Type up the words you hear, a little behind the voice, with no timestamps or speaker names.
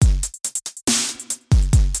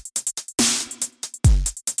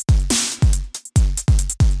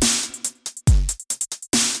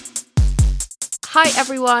Hi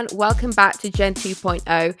everyone, welcome back to Gen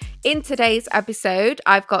 2.0. In today's episode,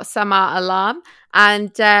 I've got Sama Alam,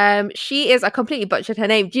 and she is, I completely butchered her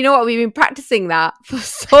name. Do you know what? We've been practicing that for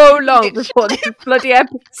so long before this bloody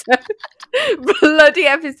episode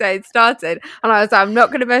started. And I was like, I'm not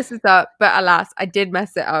going to mess this up, but alas, I did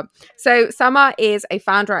mess it up. So Sama is a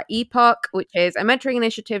founder at Epoch, which is a mentoring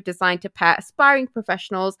initiative designed to pair aspiring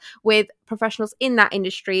professionals with professionals in that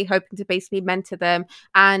industry, hoping to basically mentor them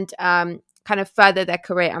and kind of further their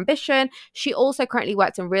career ambition. She also currently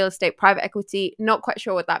works in real estate, private equity. Not quite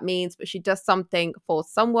sure what that means, but she does something for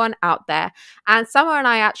someone out there. And Sama and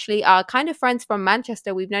I actually are kind of friends from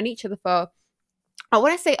Manchester. We've known each other for, I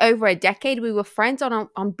want to say, over a decade. We were friends on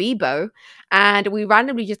Bebo, and we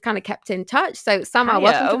randomly just kind of kept in touch. So Sama,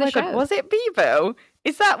 welcome to the show. God, was it Bebo?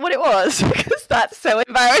 Is that what it was? Because that's so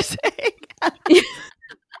embarrassing.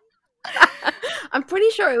 I'm pretty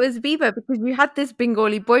sure it was Bebo because you had this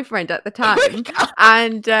Bengali boyfriend at the time,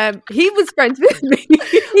 and he was friends with me.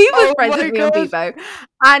 He was friends with me on Bebo,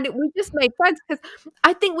 and we just made friends because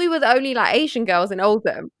I think we were the only like Asian girls in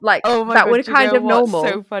Oldham, like that were kind of normal.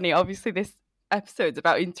 So funny. Obviously, this episode's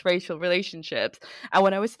about interracial relationships, and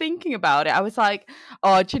when I was thinking about it, I was like,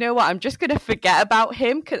 "Oh, do you know what? I'm just gonna forget about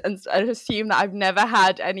him and assume that I've never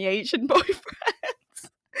had any Asian boyfriends."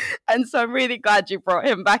 And so I'm really glad you brought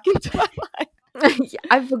him back into my life.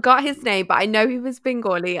 I forgot his name, but I know he was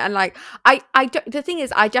Bengali, and like the thing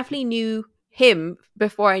is, I definitely knew him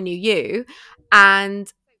before I knew you,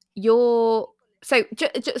 and you're so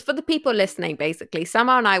just for the people listening, basically,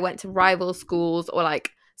 Sama and I went to rival schools or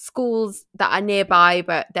like schools that are nearby,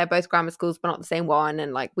 but they're both grammar schools, but not the same one,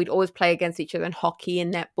 and like we'd always play against each other in hockey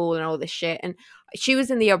and netball and all this shit. And she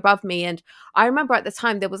was in the year above me, and I remember at the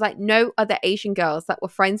time there was like no other Asian girls that were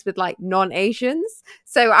friends with like non-Asians.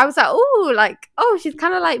 So I was like, oh, she's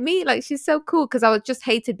kind of like me, like she's so cool, because I was just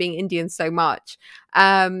hated being Indian so much.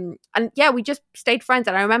 And yeah, we just stayed friends.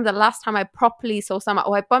 And I remember the last time I properly saw Sama,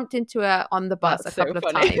 I bumped into her on the bus a couple of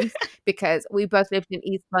times because we both lived in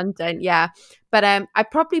East London. Yeah, but I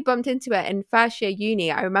properly bumped into her in first year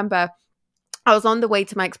uni. I remember I was on the way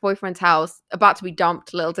to my ex-boyfriend's house, about to be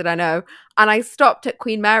dumped, little did I know. And I stopped at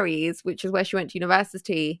Queen Mary's, which is where she went to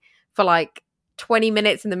university, for like 20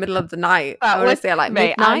 minutes in the middle of the night. I want to say like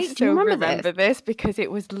midnight. Do you remember this? Because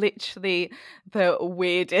it was literally the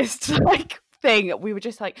weirdest like thing. We were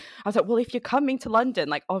just like, I was like, well, if you're coming to London,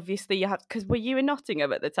 like obviously you have, because were you in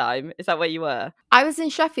Nottingham at the time? Is that where you were? I was in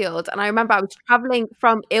Sheffield, and I remember I was traveling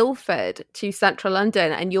from Ilford to central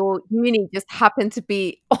London, and your uni just happened to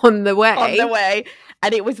be on the way.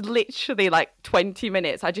 And it was literally like 20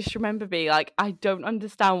 minutes. I just remember being like, I don't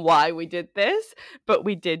understand why we did this, but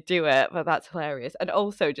we did do it. But that's hilarious. And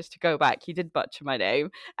also, just to go back, you did butcher my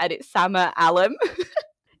name, and it's Sama Alam.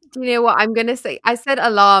 Do you know what I'm gonna say? I said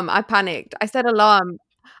alarm. I panicked. I said alarm,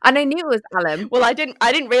 and I knew it was Alam. Well, I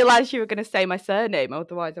didn't realize you were gonna say my surname.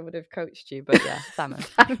 Otherwise, I would have coached you. But yeah, Sama.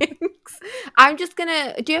 Thanks. I'm just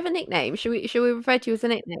gonna. Do you have a nickname? Should we refer to you as a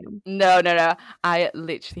nickname? No. I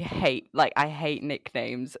literally hate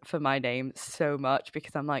nicknames for my name so much,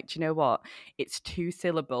 because I'm like, do you know what? It's 2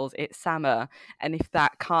 syllables. It's Sama, and if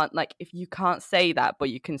you can't say that, but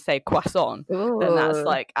you can say croissant, then that's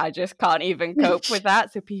like, I just can't even cope with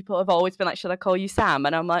that. So people have always been like, should I call you Sam?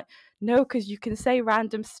 And I'm like, no, because you can say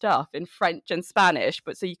random stuff in French and Spanish,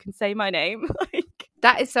 but so you can say my name.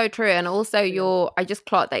 That is so true. And also I just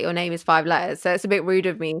clocked that your name is 5 letters, so it's a bit rude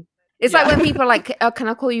of me. It's like when people are like, oh, can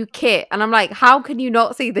I call you Kit? And I'm like, how can you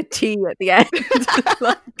not see the T at the end?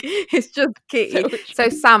 Like, it's just Kitty. So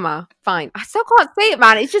Sama, fine. I still can't say it,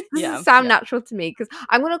 man. It just doesn't sound natural to me, because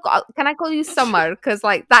can I call you Summer? Because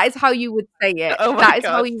like that is how you would say it. Oh my that is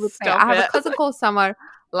God, how you would say it. I have a cousin called Summer.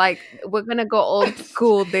 Like, we're gonna go old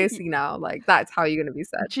school desi now. Like, that's how you're gonna be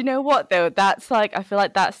said. Do you know what though? That's like, I feel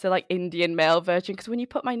like that's the like Indian male version, because when you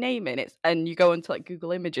put my name in it and you go into like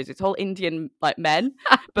Google Images, it's all Indian like men,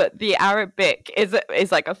 but the Arabic is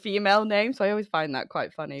like a female name. So I always find that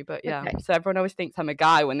quite funny. But yeah, okay. So everyone always thinks I'm a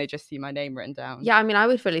guy when they just see my name written down. Yeah, I mean, I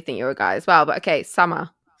would fully think you're a guy as well. But okay,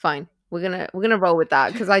 Sama, fine. We're gonna roll with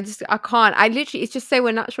that, because I can't. It's just so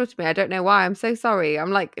unnatural to me. I don't know why. I'm so sorry.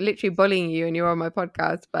 I'm like literally bullying you, and you're on my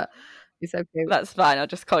podcast, but it's okay. That's fine. I'll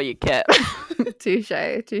just call you Kit. Touche,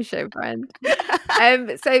 friend.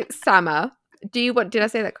 So Sama, did I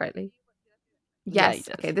say that correctly? Yes.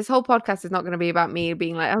 Yeah, okay. This whole podcast is not going to be about me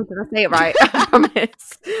being like, oh, did I say it right?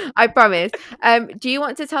 I promise. Do you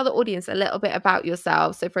want to tell the audience a little bit about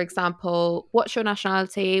yourself? So, for example, what's your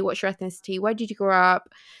nationality? What's your ethnicity? Where did you grow up?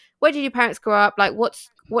 where did your parents grow up? Like,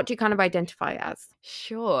 what do you kind of identify as?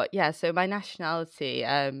 Sure. Yeah. So my nationality,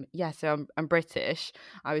 yeah. So I'm British.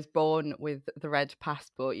 I was born with the red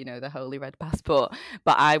passport, the holy red passport.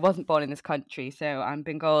 But I wasn't born in this country, so I'm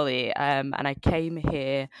Bengali. And I came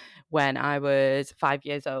here when I was 5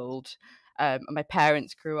 years old. And my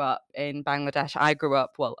parents grew up in Bangladesh. I grew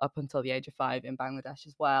up, well, up until the age of 5 in Bangladesh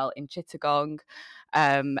as well, in Chittagong.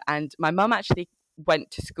 And my mum actually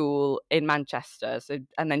went to school in Manchester, so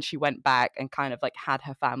and then she went back and kind of like had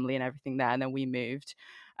her family and everything there, and then we moved.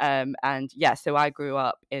 And yeah, so I grew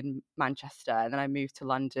up in Manchester, and then I moved to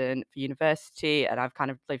London for university, and I've kind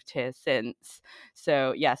of lived here since.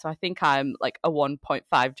 So yeah, so I think I'm like a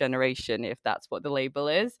 1.5 generation, if that's what the label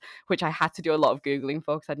is, which I had to do a lot of Googling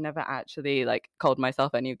for because I'd never actually like called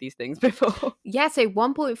myself any of these things before. Yeah, so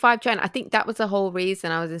 1.5 gen. I think that was the whole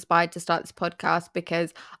reason I was inspired to start this podcast,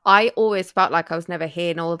 because I always felt like I was never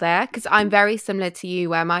here nor there, because I'm very similar to you,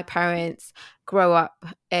 where my parents grow up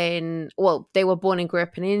well, they were born and grew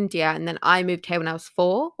up in India, and then I moved here when I was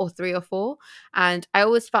 3 or 4. And I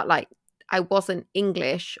always felt like I wasn't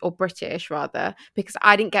English, or British rather, because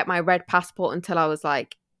I didn't get my red passport until I was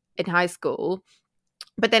like in high school.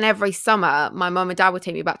 But then every summer, my mum and dad would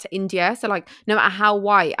take me back to India. So like, no matter how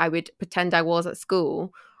white I would pretend I was at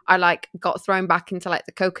school, I like got thrown back into like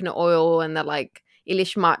the coconut oil and the like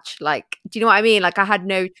Ilish much. Like, do you know what I mean? Like, I had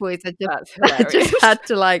no choice. That's I just hilarious. had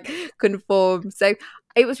to like conform. So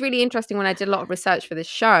it was really interesting when I did a lot of research for this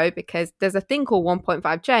show, because there's a thing called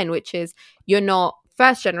 1.5 gen, which is you're not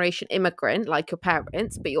first generation immigrant like your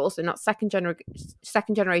parents, but you're also not second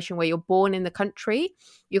generation where you're born in the country.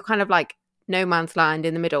 You're kind of like no man's land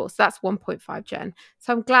in the middle. So that's 1.5 gen.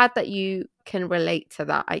 So I'm glad that you can relate to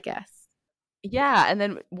that, I guess. Yeah, and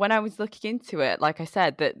then when I was looking into it, like I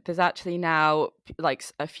said, that there's actually now like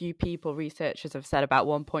a few people, researchers have said about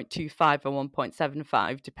 1.25 or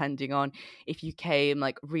 1.75, depending on if you came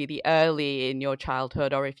like really early in your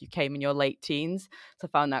childhood or if you came in your late teens. So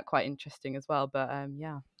I found that quite interesting as well. But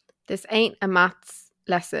yeah. This ain't a maths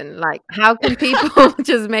lesson. Like, how can people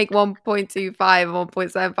just make 1.25 and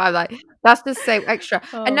 1.75? Like, that's just so extra.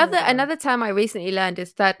 Oh my God. Another term I recently learned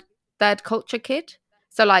is third culture kid.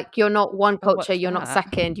 So like, you're not one Oh, culture, what's you're not that?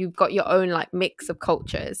 second. You've got your own like mix of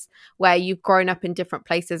cultures, where you've grown up in different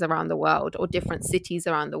places around the world, or different cities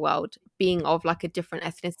around the world, being of like a different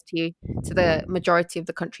ethnicity to the majority of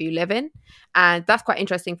the country you live in. And that's quite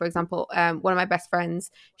interesting. For example, one of my best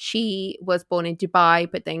friends, she was born in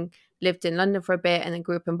Dubai, but then lived in London for a bit, and then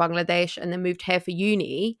grew up in Bangladesh, and then moved here for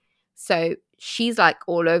uni. So she's like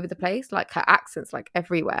all over the place, like her accent's like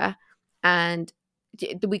everywhere. And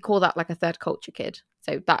we call that like a third culture kid.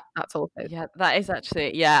 So that's also. Yeah, that is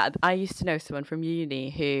actually, yeah. I used to know someone from uni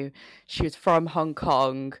who she was from Hong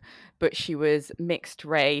Kong, but she was mixed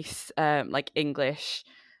race, like English.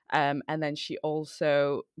 And then she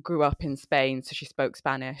also grew up in Spain, so she spoke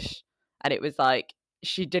Spanish. And it was like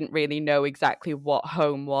she didn't really know exactly what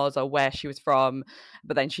home was or where she was from.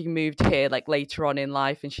 But then she moved here like later on in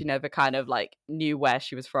life, and she never kind of like knew where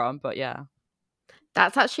she was from. But yeah.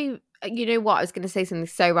 That's actually, you know what? I was going to say something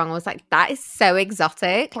so wrong. I was like, that is so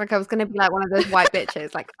exotic. Like, I was going to be like one of those white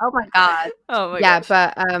bitches. Like, oh my God. Oh my Yeah, gosh.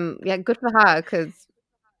 but yeah, good for her, because.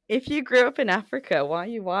 If you grew up in Africa, why are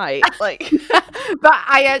you white? Like, But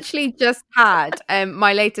I actually just had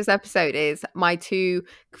my latest episode is my two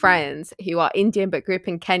friends who are Indian but grew up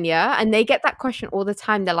in Kenya, and they get that question all the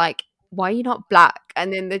time. They're like, "Why are you not black?"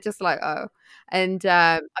 And then they're just like, "Oh." And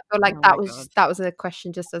I feel like oh that my was God. that was a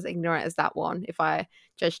question just as ignorant as that one, if I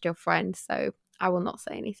judged your friend. So I will not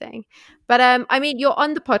say anything. But I mean, you're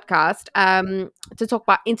on the podcast to talk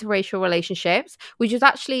about interracial relationships, which is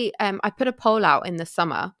actually I put a poll out in the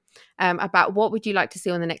summer about what would you like to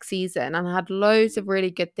see on the next season, and I had loads of really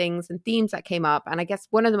good things and themes that came up. And I guess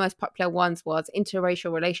one of the most popular ones was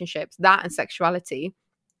interracial relationships, that and sexuality.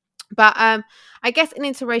 But I guess in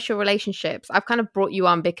interracial relationships, I've kind of brought you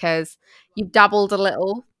on because you've dabbled a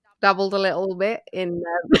little bit in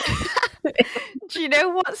Do you know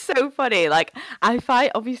what's so funny? Like, I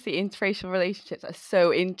find obviously interracial relationships are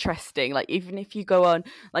so interesting. Like, even if you go on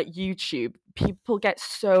like YouTube, people get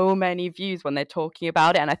so many views when they're talking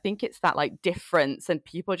about it. And I think it's that like difference, and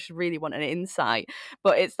people just really want an insight.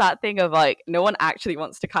 But it's that thing of like, no one actually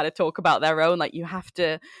wants to kind of talk about their own. Like, you have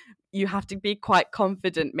to be quite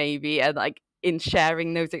confident maybe, and like in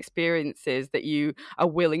sharing those experiences that you are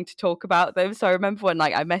willing to talk about them. So I remember when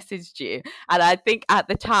like I messaged you, and I think at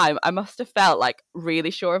the time I must have felt like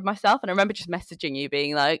really sure of myself, and I remember just messaging you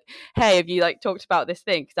being like, hey, have you like talked about this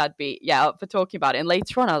thing, because I'd be up for talking about it. And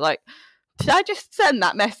later on I was like, did I just send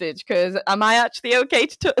that message, because am I actually okay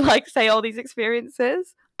to like say all these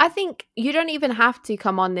experiences? I think you don't even have to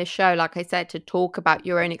come on this show, like I said, to talk about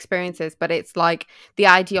your own experiences, but it's like the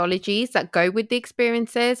ideologies that go with the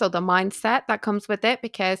experiences or the mindset that comes with it.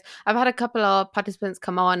 Because I've had a couple of participants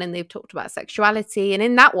come on and they've talked about sexuality. And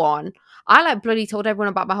in that one, I like bloody told everyone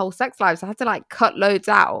about my whole sex lives. I had to like cut loads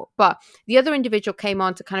out. But the other individual came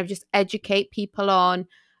on to kind of just educate people on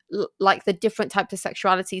like the different types of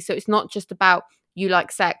sexuality. So it's not just about you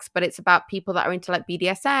like sex, but it's about people that are into like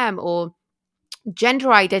BDSM or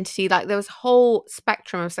gender identity. Like there was a whole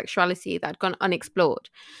spectrum of sexuality that had gone unexplored.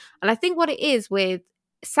 And I think what it is with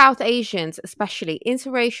South Asians, especially,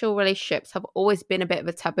 interracial relationships have always been a bit of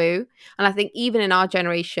a taboo. And I think even in our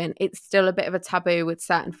generation, it's still a bit of a taboo with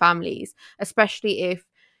certain families, especially if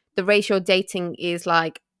the racial dating is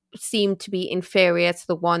like seemed to be inferior to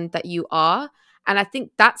the one that you are. And I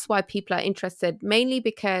think that's why people are interested, mainly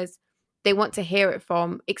because they want to hear it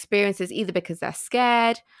from experiences, either because they're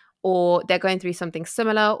scared or they're going through something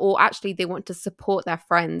similar, or actually they want to support their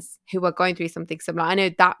friends who are going through something similar. I know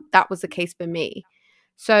that was the case for me.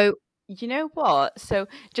 So You know what? So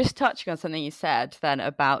just touching on something you said then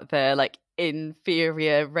about the like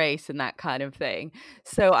inferior race and that kind of thing.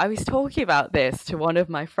 So I was talking about this to one of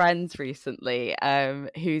my friends recently,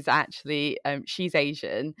 who's actually she's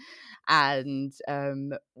Asian, and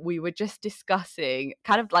we were just discussing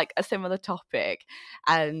kind of like a similar topic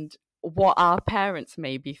and what our parents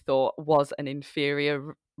maybe thought was an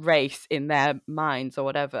inferior race in their minds or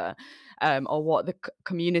whatever, or what the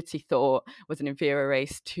community thought was an inferior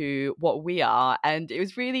race to what we are. And it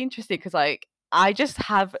was really interesting because like I just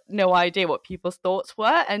have no idea what people's thoughts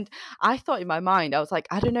were. And I thought in my mind, I was like,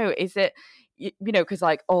 I don't know, is it, you know, because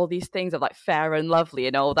like all these things are like fair and lovely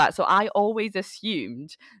and all that. So I always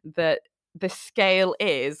assumed that the scale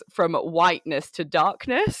is from whiteness to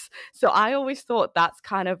darkness. So I always thought that's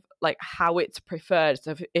kind of like how it's preferred.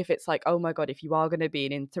 So if it's like, oh my God, if you are going to be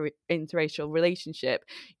in interracial relationship,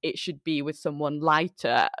 it should be with someone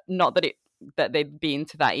lighter. Not that they'd be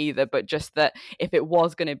into that either, but just that if it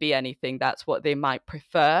was going to be anything, that's what they might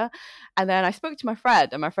prefer. And then I spoke to my friend,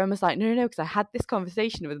 and my friend was like, no, because I had this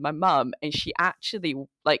conversation with my mum, and she actually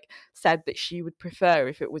like said that she would prefer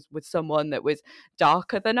if it was with someone that was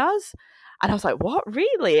darker than us. And I was like, what,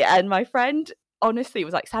 really? And my friend honestly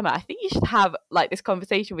was like, Sama, I think you should have like this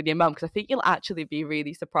conversation with your mum, because I think you'll actually be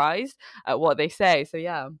really surprised at what they say. So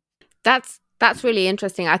yeah. that's really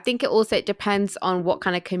interesting. I think it depends on what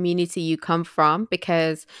kind of community you come from,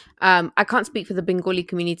 because I can't speak for the Bengali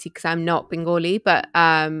community because I'm not Bengali, but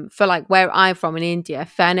for like where I'm from in India,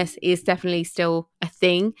 fairness is definitely still a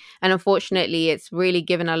thing, and unfortunately it's really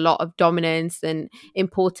given a lot of dominance and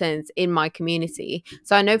importance in my community.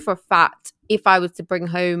 So I know for a fact if I was to bring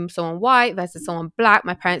home someone white versus someone black,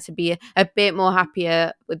 my parents would be a bit more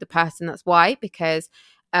happier with the person that's white, because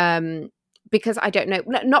I don't know,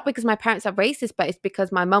 not because my parents are racist, but it's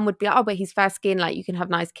because my mum would be like, oh, but he's fair skinned, like you can have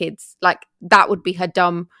nice kids. Like that would be her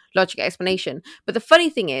dumb logic explanation. But the funny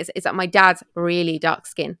thing is that my dad's really dark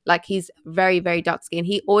skinned. Like he's very, very dark skinned.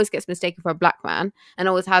 He always gets mistaken for a black man and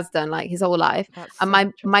always has done like his whole life. That's And so my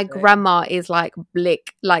interesting. grandma is like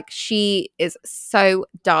blick, like she is so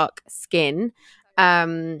dark skin.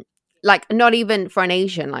 Like not even for an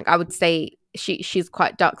Asian, like I would say she's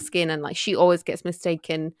quite dark skin, and like she always gets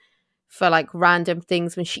mistaken for like random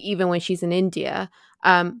things when she's in India.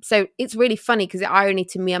 So it's really funny because the irony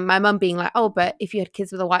to me and my mum being like, oh, but if you had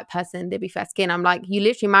kids with a white person, they'd be fair skin. I'm like, you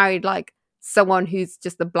literally married like someone who's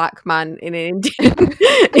just a black man in an Indian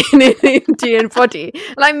in an Indian body.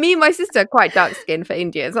 Like me and my sister are quite dark skinned for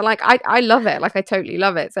Indians. So like I love it. Like I totally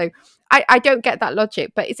love it. So I don't get that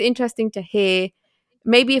logic, but it's interesting to hear.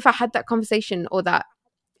 Maybe if I had that conversation or that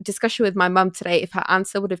discussion with my mum today, if her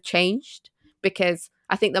answer would have changed, because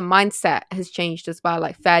I think the mindset has changed as well.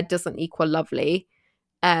 Like fair doesn't equal lovely.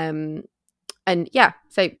 Um, and yeah,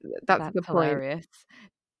 so that's a That's good point. hilarious.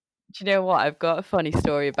 Do you know what? I've got a funny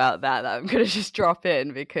story about that I'm going to just drop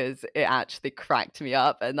in because it actually cracked me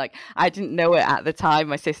up. And like, I didn't know it at the time.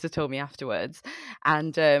 My sister told me afterwards.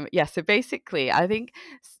 And yeah, so basically, I think,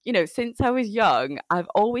 you know, since I was young, I've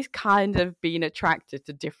always kind of been attracted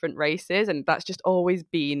to different races. And that's just always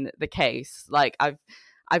been the case. Like,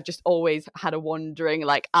 I've just always had a wandering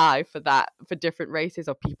like eye for that, for different races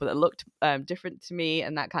or people that looked different to me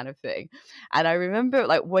and that kind of thing. And I remember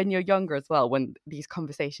like when you're younger as well, when these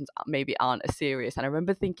conversations maybe aren't as serious. And I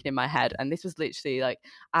remember thinking in my head, and this was literally like,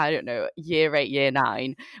 I don't know, year 8, year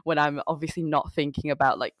 9, when I'm obviously not thinking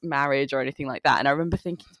about like marriage or anything like that. And I remember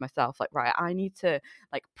thinking to myself, like, right, I need to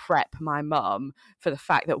like prep my mum for the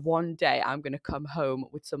fact that one day I'm going to come home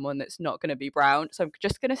with someone that's not going to be brown. So I'm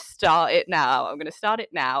just going to start it now. I'm going to start it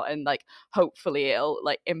now, and like hopefully it'll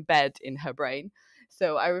like embed in her brain.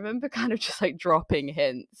 So I remember kind of just like dropping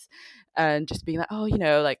hints and just being like, oh, you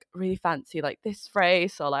know, like really fancy like this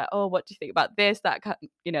phrase, or like, oh, what do you think about this, that kind,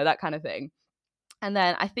 you know, that kind of thing. And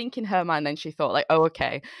then I think in her mind, then she thought like, oh,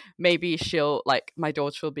 okay, maybe she'll like my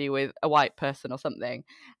daughter will be with a white person or something.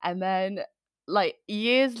 And then like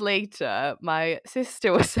years later, my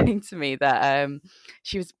sister was saying to me that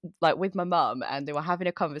she was like with my mum and they were having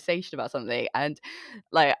a conversation about something, and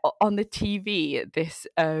like on the TV, this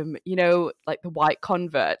you know, like the white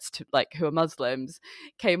converts to like who are Muslims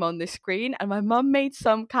came on the screen, and my mum made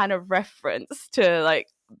some kind of reference to like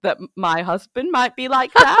that my husband might be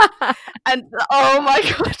like that. And oh my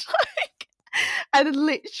god, like, and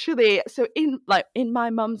literally, so in my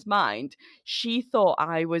mum's mind, she thought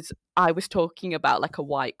I was talking about like a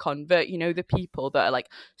white convert, you know, the people that are like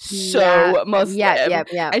Yeah, so Muslim.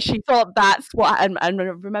 yeah. And she thought that's what,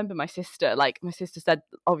 and remember my sister, like my sister said,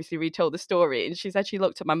 obviously retold the story, and she said she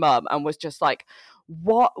looked at my mum and was just like,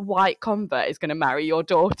 what white convert is going to marry your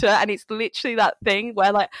daughter? And it's literally that thing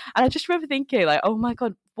where like, and I just remember thinking like, oh my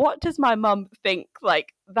god, what does my mum think?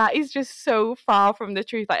 Like that is just so far from the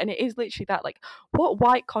truth. Like, and it is literally that, like, what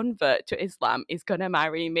white convert to Islam is gonna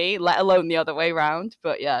marry me, let alone the other way around.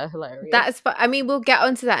 But yeah, hilarious. I mean, we'll get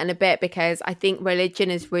onto that in a bit because I think religion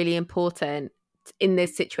is really important in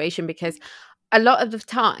this situation, because a lot of the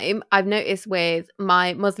time I've noticed with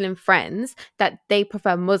my Muslim friends that they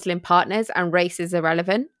prefer Muslim partners and race is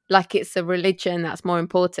irrelevant. Like it's a religion that's more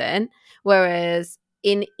important. Whereas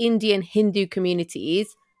in Indian Hindu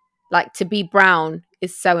communities, like to be brown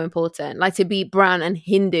is so important. Like to be brown and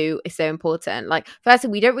Hindu is so important. Like firstly,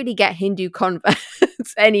 we don't really get Hindu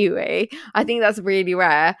converts anyway. I think that's really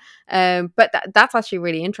rare. But that's actually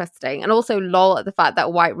really interesting. And also lol at the fact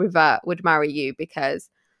that white revert would marry you, because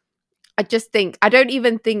I just think I don't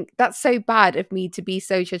even think that's so bad of me to be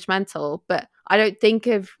so judgmental. But I don't think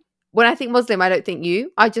of, when I think Muslim, I don't think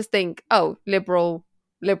you. I just think, oh, liberal,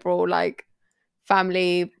 like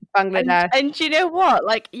family, Bangladesh. And you know what?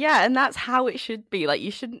 Like, yeah, and that's how it should be. Like,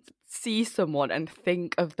 you shouldn't see someone and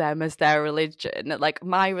think of them as their religion. Like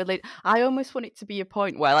my religion, I almost want it to be a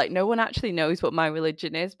point where like no one actually knows what my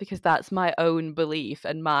religion is, because that's my own belief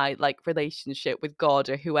and my like relationship with God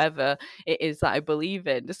or whoever it is that I believe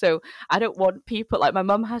in. So I don't want people, like my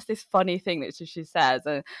mum has this funny thing that she says,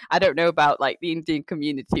 and I don't know about like the Indian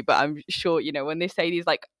community, but I'm sure, you know, when they say these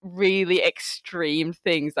like really extreme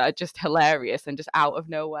things that are just hilarious and just out of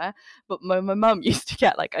nowhere. But my mum used to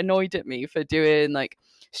get like annoyed at me for doing like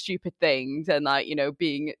stupid things and like, you know,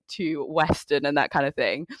 being too Western and that kind of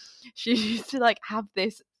thing. She used to like have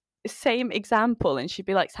this same example, and she'd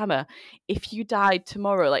be like, Samma, if you died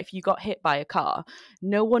tomorrow, like if you got hit by a car,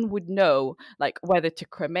 no one would know like whether to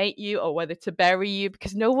cremate you or whether to bury you,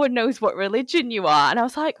 because no one knows what religion you are. And I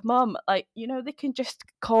was like, Mum, like, you know, they can just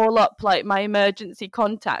call up like my emergency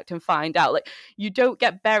contact and find out. Like, you don't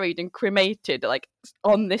get buried and cremated like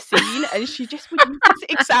on the scene. And she just would use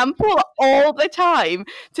this example all the time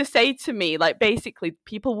to say to me, like, basically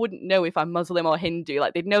people wouldn't know if I'm Muslim or Hindu.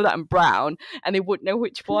 Like they'd know that I'm brown and they wouldn't know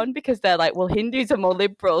which one, because they're like, well, Hindus are more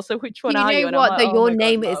liberal, so which one are you? And what? I'm like, That oh your my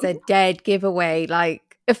name God, is Mum. a dead giveaway.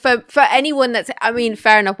 Like for anyone that's, I mean,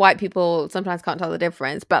 fair enough. White people sometimes can't tell the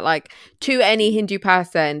difference, but like to any Hindu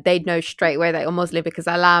person, they'd know straight away that you're Muslim, because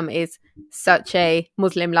Alam is such a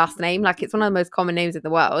Muslim last name. Like it's one of the most common names in the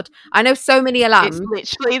world. I know so many It's Alams.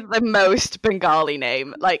 literally the most Bengali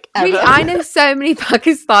name like Really, ever. I know so many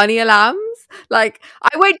Pakistani Alams. Like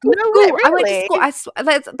I went to No, school. I went to really?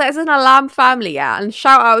 school. There's an Alam family, yeah. And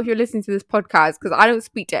shout out if you're listening to this podcast, because I don't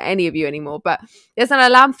speak to any of you anymore. But there's an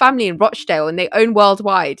Alam family in Rochdale, and they own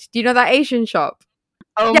worldwide. Do you know that Asian shop?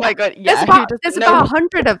 Oh Yeah, my God, yeah, who there's doesn't about know?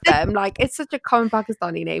 100 of them. Like it's such a common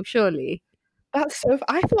Pakistani name, surely. That's so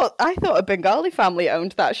I thought a Bengali family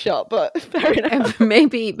owned that shop, but fair enough.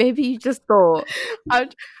 Maybe you just thought I,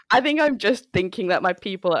 I think I'm just thinking that my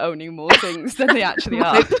people are owning more things than they actually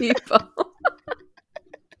my are. people.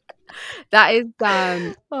 That is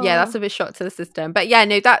yeah, that's Oh. a bit shock to the system. But yeah,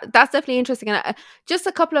 no, that's definitely interesting. And just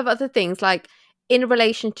a couple of other things, like in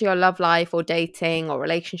relation to your love life or dating or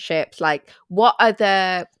relationships, like what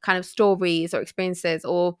other kind of stories or experiences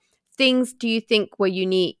or things do you think were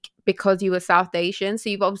unique because you were South Asian? So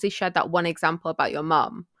you've obviously shared that one example about your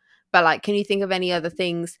mum, but like, can you think of any other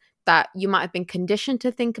things that you might have been conditioned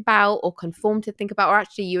to think about or conformed to think about, or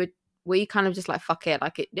actually were you kind of just like, fuck it,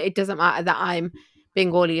 like it doesn't matter that I'm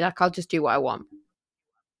Bengali, like I'll just do what I want.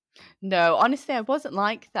 No, honestly, I wasn't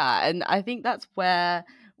like that. And I think that's where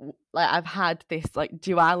like I've had this like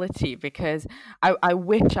duality because I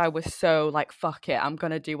wish I was so like fuck it, I'm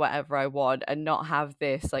gonna do whatever I want and not have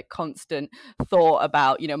this like constant thought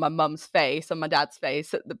about, you know, my mum's face and my dad's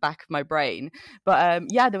face at the back of my brain. But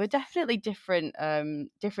yeah, there were definitely different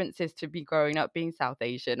differences to be growing up being South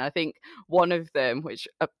Asian. I think one of them, which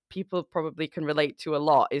people probably can relate to a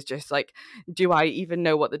lot, is just like, do I even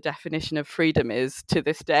know what the definition of freedom is to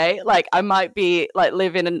this day? Like I might be like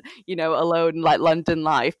living in, you know, alone like London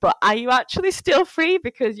life, but are you actually still free?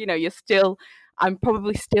 Because, you know, you're still, I'm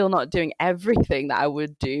probably still not doing everything that I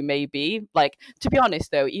would do, maybe. Like, to be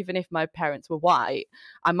honest, though, even if my parents were white,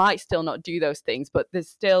 I might still not do those things, but there's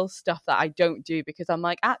still stuff that I don't do because I'm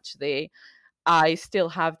like, actually, I still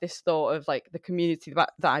have this thought of like the community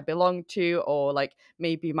that I belong to, or like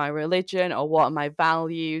maybe my religion, or what are my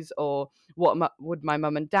values, or would my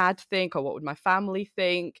mum and dad think, or what would my family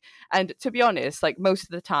think. And to be honest, like most of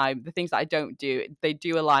the time, the things that I don't do, they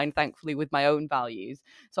do align, thankfully, with my own values.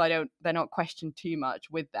 So they're not questioned too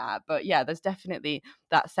much with that. But yeah, there's definitely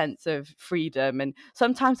that sense of freedom. And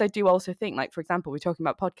sometimes I do also think, like, for example, we're talking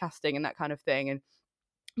about podcasting and that kind of thing. And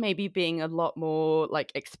maybe being a lot more like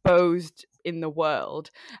exposed in the world,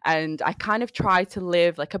 and I kind of try to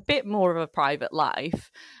live like a bit more of a private life,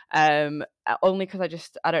 only because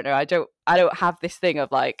I don't know, I don't have this thing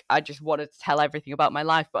of like I just want to tell everything about my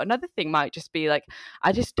life. But another thing might just be like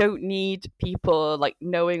I just don't need people like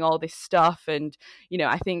knowing all this stuff. And you know,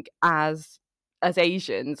 I think as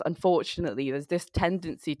Asians, unfortunately, there's this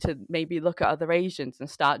tendency to maybe look at other Asians and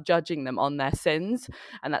start judging them on their sins.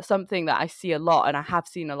 And that's something that I see a lot, and I have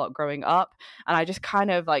seen a lot growing up. And I just kind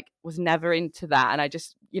of like was never into that. And I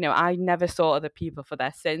just, you know, I never saw other people for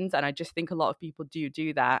their sins. And I just think a lot of people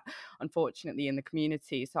do that, unfortunately, in the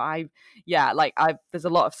community. So there's a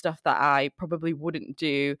lot of stuff that I probably wouldn't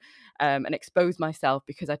do, and expose myself,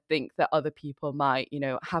 because I think that other people might, you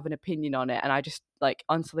know, have an opinion on it. And I just like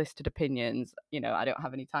unsolicited opinions, you know, I don't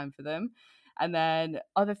have any time for them. And then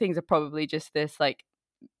other things are probably just this like,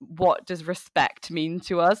 what does respect mean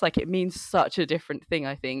to us? Like it means such a different thing,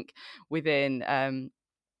 I think, within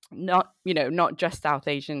not, you know, not just South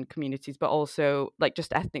Asian communities, but also like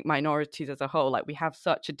just ethnic minorities as a whole. Like we have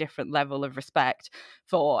such a different level of respect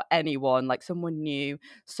for anyone, like someone new,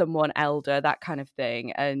 someone elder, that kind of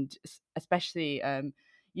thing. And especially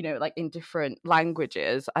you know, like in different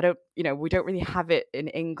languages, I don't, you know, we don't really have it in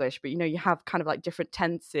English, but you know, you have kind of like different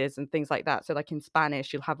tenses and things like that. So like in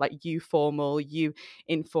Spanish, you'll have like you formal, you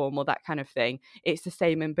informal, that kind of thing. It's the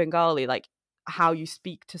same in Bengali. Like how you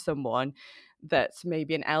speak to someone that's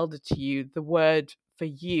maybe an elder to you, the word for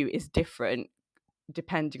you is different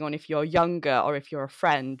depending on if you're younger or if you're a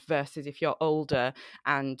friend versus if you're older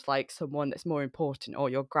and like someone that's more important, or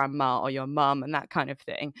your grandma or your mum and that kind of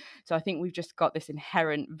thing. So I think we've just got this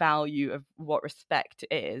inherent value of what respect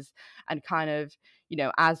is. And kind of, you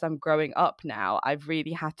know, as I'm growing up now, I've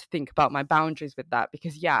really had to think about my boundaries with that,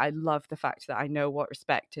 because yeah, I love the fact that I know what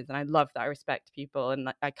respect is, and I love that I respect people,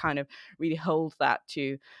 and I kind of really hold that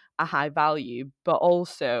to a high value. But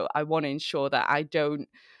also I want to ensure that I don't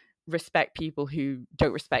respect people who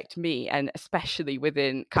don't respect me, and especially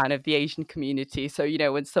within kind of the Asian community. So, you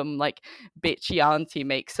know, when some like bitchy auntie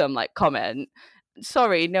makes some like comment,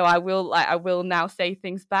 sorry, no, I will now say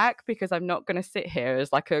things back, because I'm not going to sit here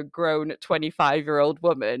as like a grown 25-year-old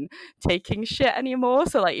woman taking shit anymore.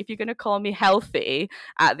 So like if you're going to call me healthy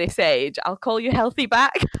at this age, I'll call you healthy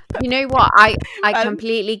back. You know what? I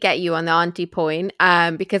completely get you on the auntie point.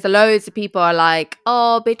 Because loads of people are like,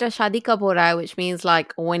 "Oh, beta shadi kab ho raha hai," which means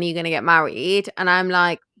like, when are you gonna get married? And I'm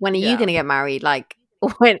like, when are you gonna get married? Like,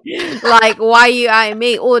 when, like, why are you at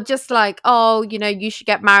me? Or just like, oh, you know, you should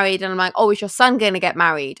get married. And I'm like, oh, is your son gonna get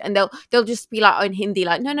married? And they'll just be like in Hindi,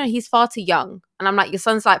 like, no, he's far too young. And I'm like, your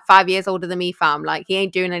son's like 5 years older than me, fam. Like, he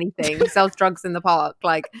ain't doing anything. He sells drugs in the park.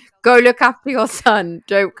 Like, go look after your son.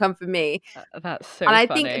 Don't come for me. That's so And I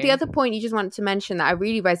funny. think the other point you just wanted to mention that I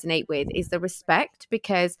really resonate with is the respect,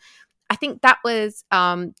 because I think that was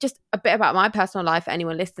just a bit about my personal life for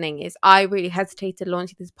anyone listening. Is I really hesitated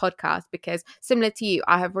launching this podcast because, similar to you,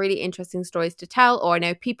 I have really interesting stories to tell, or I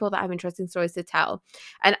know people that have interesting stories to tell.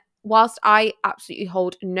 And whilst I absolutely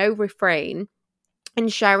hold no refrain in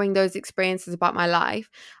sharing those experiences about my life,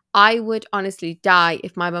 I would honestly die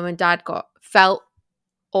if my mum and dad felt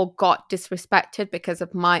or got disrespected because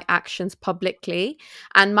of my actions publicly.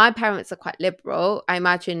 And my parents are quite liberal. I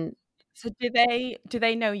imagine. So do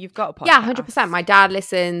they know you've got a podcast? Yeah, 100%. My dad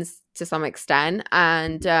listens to some extent,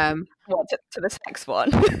 and what, to the sex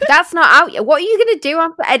one? that's not out yet. What are you gonna do?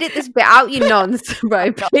 I'm gonna edit this bit out, you nonce,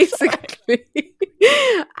 bro. Basically.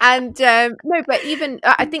 And no, but even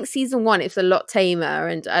I think season 1 it's a lot tamer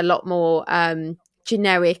and a lot more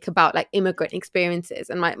generic about like immigrant experiences.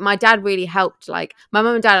 And my dad really helped. Like my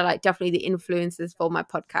mum and dad are like definitely the influencers for my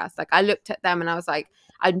podcast. Like I looked at them and I was like,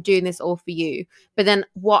 I'm doing this all for you. But then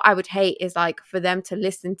what I would hate is like for them to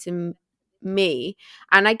listen to me.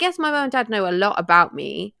 And I guess my mum and dad know a lot about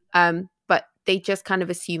me, but they just kind of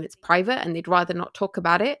assume it's private and they'd rather not talk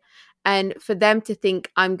about it. And for them to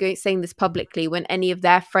think I'm saying this publicly when any of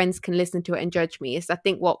their friends can listen to it and judge me is, I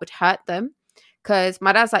think, what would hurt them. Because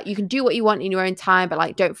my dad's like, you can do what you want in your own time, but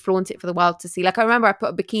like, don't flaunt it for the world to see. Like, I remember I put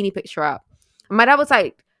a bikini picture up, and my dad was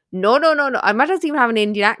like, no, no, no, no. My dad doesn't even have an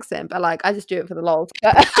Indian accent, but like, I just do it for the lols.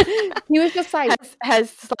 But he was just like,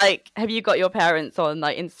 have you got your parents on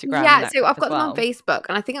like Instagram? yeah, so I've as got them on well? Facebook,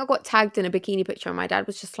 and I think I got tagged in a bikini picture, and my dad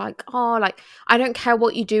was just like, oh, like, I don't care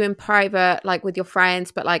what you do in private, like with your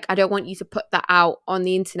friends, but like, I don't want you to put that out on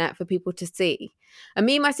the internet for people to see. And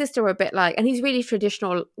me and my sister were a bit like, and he's really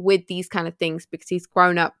traditional with these kind of things because he's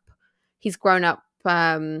grown up,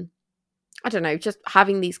 I don't know, just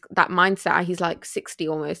having that mindset. He's like 60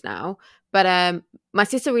 almost now. But my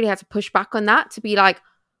sister really had to push back on that to be like,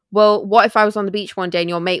 well, what if I was on the beach one day and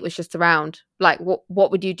your mate was just around? Like,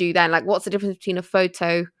 what would you do then? Like, what's the difference between a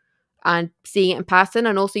photo and seeing it in person?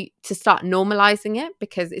 And also to start normalizing it,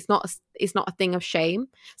 because it's not a thing of shame.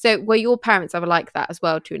 So were your parents ever like that as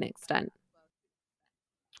well, to an extent?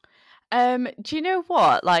 Do you know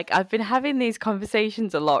what? Like, I've been having these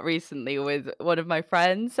conversations a lot recently with one of my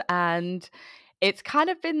friends, and it's kind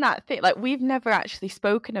of been that thing. Like, we've never actually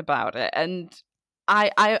spoken about it, and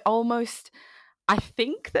I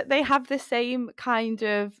think that they have the same kind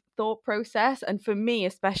of thought process. And for me,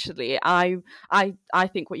 especially, I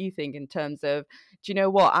think what you think in terms of, do you know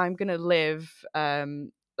what? I'm gonna live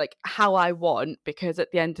like how I want, because at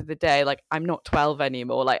the end of the day, like, I'm not 12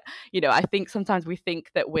 anymore. Like, I think sometimes we think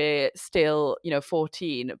that we're still,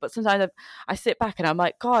 14, but sometimes I sit back and I'm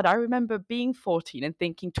like, God, I remember being 14 and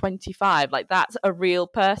thinking 25, like that's a real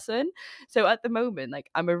person. So at the moment, like,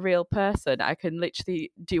 I'm a real person. I can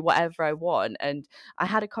literally do whatever I want. And I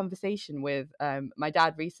had a conversation with my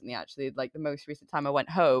dad recently, actually, like the most recent time I went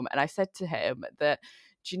home, and I said to him that,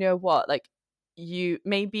 do you know what, like, you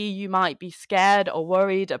might be scared or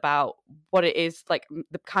worried about what it is, like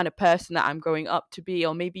the kind of person that I'm growing up to be,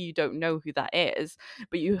 or maybe you don't know who that is,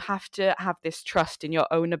 but you have to have this trust in your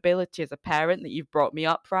own ability as a parent that you've brought me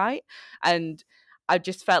up right. And I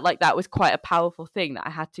just felt like that was quite a powerful thing that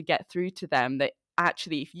I had to get through to them, that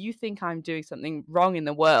actually, if you think I'm doing something wrong in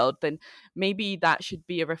the world, then maybe that should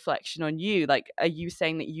be a reflection on you. Like, are you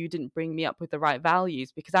saying that you didn't bring me up with the right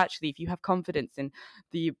values? Because actually, if you have confidence in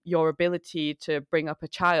your ability to bring up a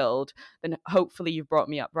child, then hopefully you've brought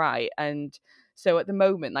me up right. And so at the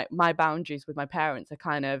moment, like, my boundaries with my parents are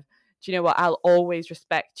kind of, do you know what, I'll always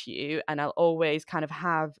respect you, and I'll always kind of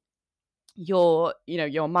have your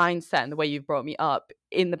mindset and the way you've brought me up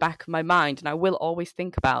in the back of my mind, and I will always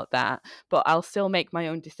think about that, but I'll still make my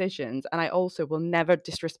own decisions, and I also will never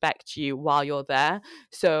disrespect you while you're there.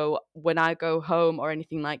 So when I go home or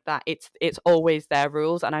anything like that, it's always their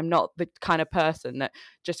rules, and I'm not the kind of person that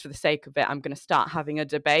just for the sake of it I'm going to start having a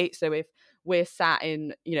debate. So if we're sat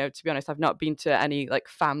in, to be honest, I've not been to any like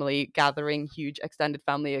family gathering, huge extended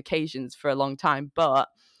family occasions for a long time, but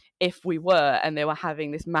if we were and they were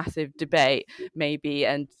having this massive debate maybe,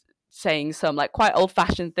 and saying some like quite old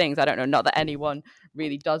fashioned things, I don't know, not that anyone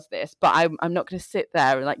really does this, but I'm not going to sit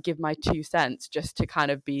there and like give my 2 cents just to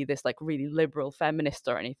kind of be this like really liberal feminist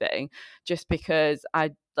or anything, just because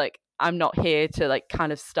I'm not here to like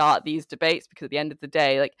kind of start these debates, because at the end of the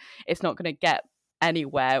day, like, it's not going to get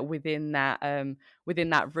anywhere within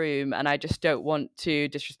that room, and I just don't want to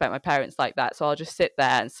disrespect my parents like that. So I'll just sit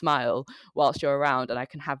there and smile whilst you're around, and I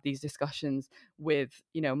can have these discussions with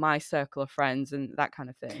my circle of friends and that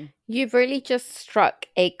kind of thing. You've really just struck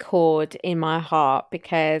a chord in my heart,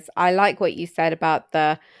 because I like what you said about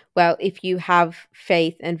if you have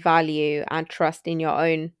faith and value and trust in your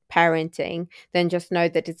own parenting, then just know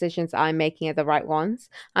the decisions I'm making are the right ones.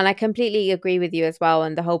 And I completely agree with you as well.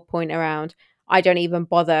 And the whole point around, I don't even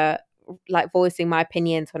bother like voicing my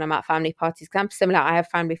opinions when I'm at family parties, because I'm similar. I have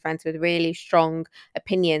family friends with really strong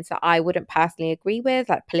opinions that I wouldn't personally agree with,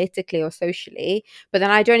 like politically or socially, but then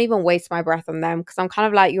I don't even waste my breath on them, because I'm kind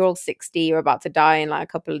of like, you're all 60, you're about to die in like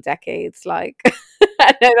a couple of decades, like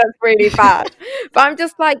I know that's really bad, but I'm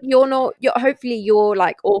just like, hopefully your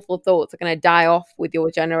like awful thoughts are going to die off with your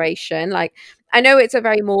generation. Like, I know it's a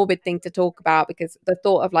very morbid thing to talk about, because the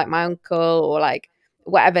thought of like my uncle or like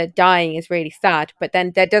whatever dying is really sad, but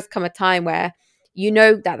then there does come a time where you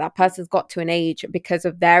know that that person's got to an age because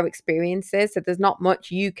of their experiences. So there's not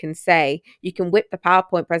much you can say. You can whip the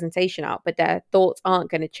PowerPoint presentation out, but their thoughts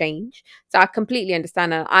aren't going to change. So I completely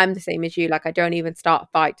understand. And I'm the same as you. Like, I don't even start a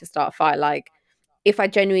fight to start a fight. Like, if I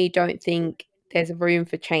genuinely don't think there's room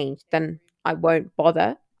for change, then I won't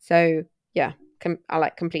bother. So yeah, I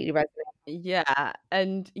like completely resonate. Yeah,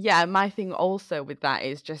 and yeah, my thing also with that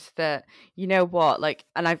is just that, you know what, like,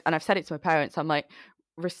 and I've said it to my parents. I'm like,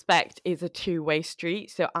 respect is a two-way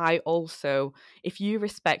street. So I also, if you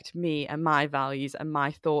respect me and my values and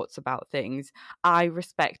my thoughts about things, I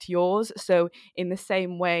respect yours. So in the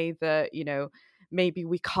same way that, maybe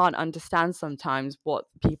we can't understand sometimes what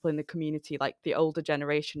people in the community, like the older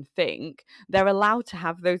generation, think, they're allowed to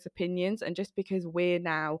have those opinions. And just because we're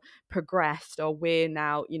now progressed, or we're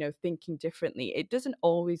now, thinking differently, it doesn't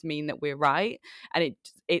always mean that we're right. And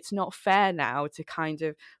it's not fair now to kind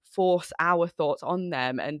of force our thoughts on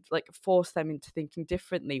them and like force them into thinking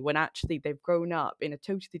differently when actually they've grown up in a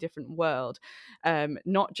totally different world,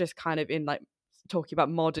 not just kind of in like talking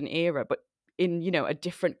about modern era, but in, a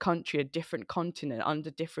different country, a different continent,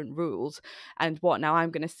 under different rules. And what now,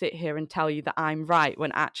 I'm going to sit here and tell you that I'm right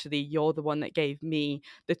when actually you're the one that gave me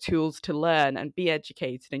the tools to learn and be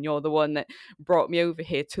educated, and you're the one that brought me over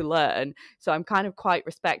here to learn. So I'm kind of quite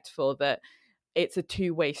respectful that it's a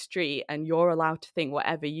two-way street, and you're allowed to think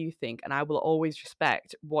whatever you think, and I will always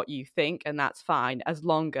respect what you think, and that's fine, as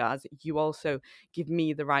long as you also give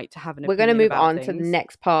me the right to have an We're going to opinion move about on to the things.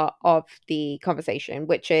 next part of the conversation,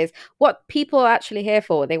 which is what people are actually here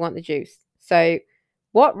for. They want the juice. So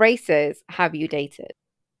what races have you dated?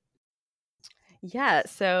 Yeah,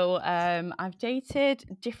 so I've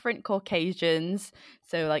dated different Caucasians,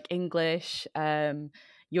 so like English,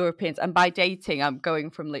 Europeans, and by dating, I'm going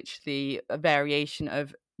from literally a variation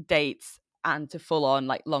of dates and to full on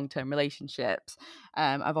like long term relationships.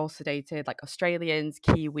 I've also dated like Australians,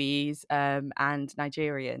 Kiwis, and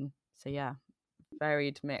Nigerian. So yeah,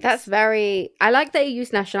 varied That's mix. very, I like that you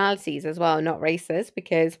use nationalities as well, not races,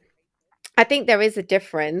 because I think there is a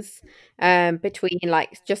difference between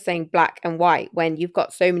like just saying black and white when you've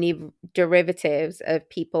got so many derivatives of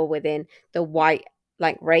people within the white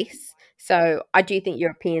like race. So I do think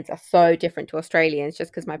Europeans are so different to Australians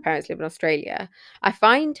just because my parents live in Australia. I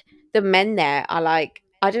find the men there are like,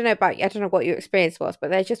 I don't know about you, I don't know what your experience was,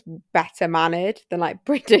 but they're just better mannered than like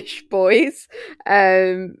British boys.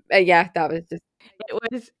 And yeah, that was just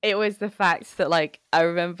It was the fact that, like, I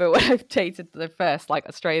remember when I dated the first like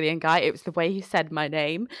Australian guy, it was the way he said my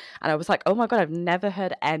name, and I was like, oh my god, I've never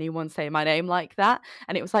heard anyone say my name like that.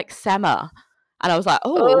 And it was like Sema, and I was like,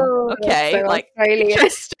 oh, oh, that's so okay, like Australian.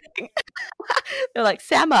 interesting. They're like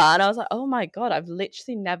Sema, and I was like, oh my god, I've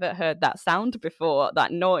literally never heard that sound before,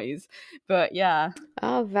 that noise. But yeah.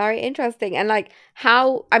 Oh, very interesting. And like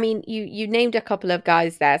how, I mean, you named a couple of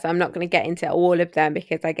guys there, so I'm not going to get into all of them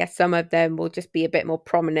because I guess some of them will just be a bit more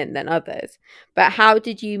prominent than others. But how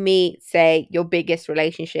did you meet, say, your biggest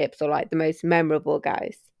relationships or like the most memorable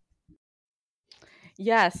guys?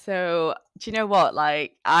 Yeah, so do you know what?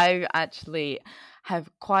 Like, I actually have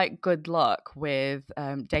quite good luck with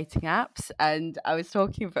dating apps, and I was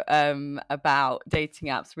talking about dating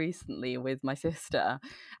apps recently with my sister,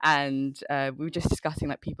 and we were just discussing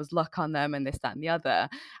like people's luck on them and this, that, and the other.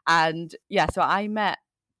 And yeah, so I met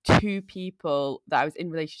two people that I was in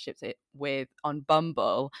relationships with on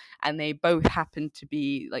Bumble, and they both happened to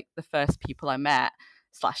be like the first people I met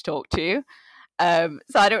slash talked to.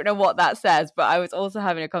 So I don't know what that says, but I was also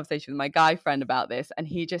having a conversation with my guy friend about this, and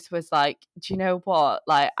he just was like, "Do you know what?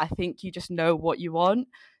 Like, I think you just know what you want."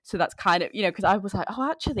 So that's kind of, because I was like, "Oh,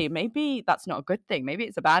 actually, maybe that's not a good thing. Maybe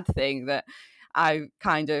it's a bad thing that I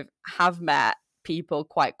kind of have met people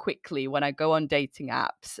quite quickly when I go on dating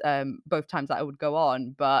apps. Both times that I would go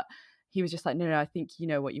on, but he was just like, "No, no, I think you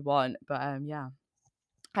know what you want." But yeah.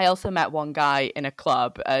 I also met one guy in a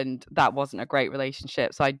club, and that wasn't a great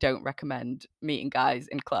relationship. So I don't recommend meeting guys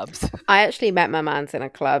in clubs. I actually met my mans in a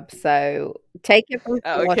club, so take it from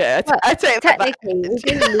Oh, someone. okay, Well, I take that back. technically, we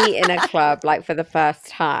didn't meet in a club like for the first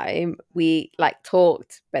time. We like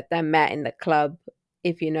talked, but then met in the club.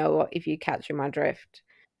 If you know what, if you catch my drift.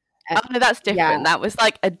 Uh, Oh no, that's yeah. different. That was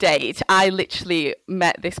like a date. I literally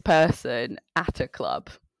met this person at a club,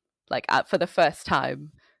 like for the first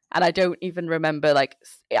time, and I don't even remember. Like,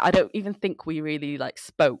 I don't even think we really like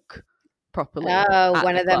spoke properly Oh, at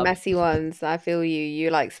one the of the club. messy ones. I feel you. You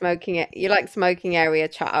like smoking it. You like smoking area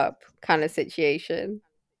chat up kind of situation.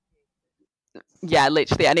 Yeah,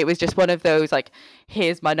 literally, and it was just one of those like,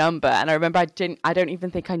 here's my number, and I remember I don't even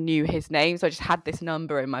think I knew his name, so I just had this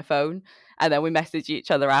number in my phone, and then we messaged each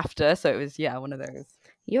other after. So it was, yeah, one of those.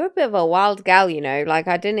 You're a bit of a wild gal, you know. Like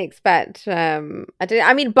I didn't expect I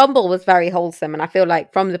mean Bumble was very wholesome and I feel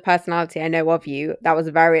like from the personality I know of you, that was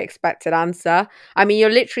a very expected answer. I mean, you're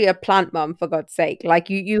literally a plant mum for God's sake. Like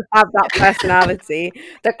you have that personality.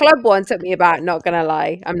 The club one took me about, not gonna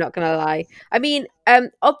lie. I'm not gonna lie. I mean,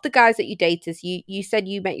 of the guys that you dated, you said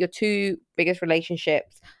you met your two biggest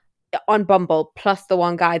relationships on Bumble plus the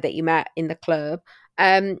one guy that you met in the club.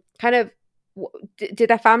 Kind of did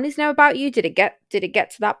their families know about you? Did it get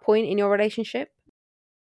to that point in your relationship?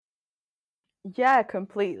 Yeah,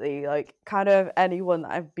 completely. Like, kind of anyone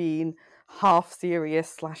that I've been half serious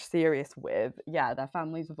slash serious with, yeah, their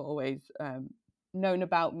families have always known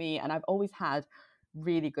about me, and I've always had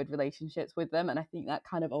really good relationships with them. And I think that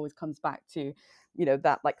kind of always comes back to,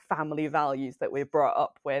 that like family values that we're brought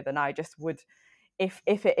up with. And I just would, if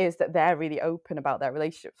it is that they're really open about their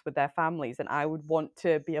relationships with their families, and I would want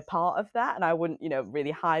to be a part of that, and I wouldn't,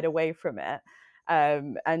 really hide away from it.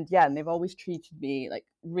 And yeah, and they've always treated me like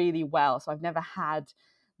really well, so I've never had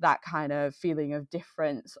that kind of feeling of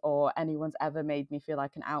difference, or anyone's ever made me feel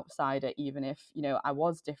like an outsider, even if I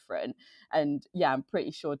was different. And yeah, I'm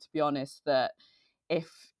pretty sure, to be honest, that if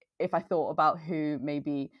I thought about who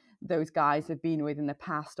maybe those guys have been with in the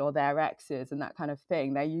past, or their exes and that kind of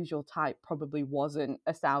thing, their usual type probably wasn't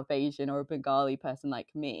a South Asian or a Bengali person like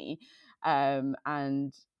me. And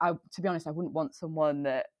to be honest, I wouldn't want someone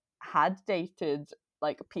that had dated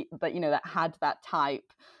like people that that had that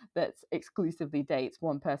type, that exclusively dates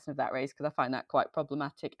one person of that race, because I find that quite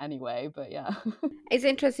problematic anyway. But yeah. It's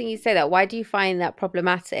interesting you say that. Why do you find that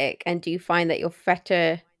problematic? And do you find that your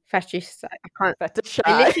fetish? I can't. I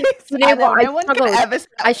Fetishize. literally, you know I know what? I no one can struggled. ever say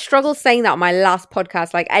I struggled saying that on my last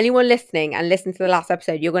podcast. Like anyone listening and listen to the last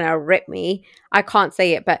episode, you're gonna rip me. I can't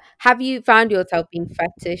say it. But have you found yourself being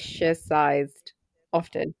fetishized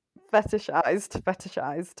often?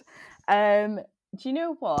 fetishized. Do you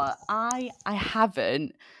know what? I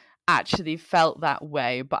haven't actually felt that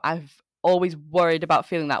way, but I've always worried about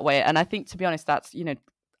feeling that way. And I think, to be honest, that's,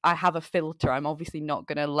 I have a filter. I'm obviously not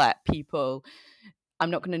going to let people, I'm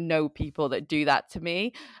not going to know people that do that to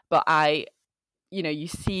me. But you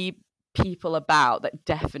see people about that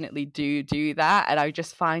definitely do that, and I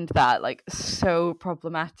just find that like so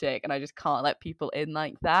problematic, and I just can't let people in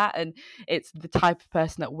like that. And it's the type of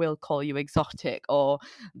person that will call you exotic, or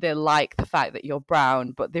they like the fact that you're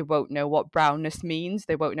brown, but they won't know what brownness means.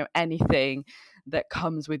 They won't know anything that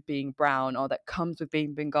comes with being brown, or that comes with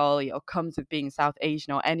being Bengali, or comes with being South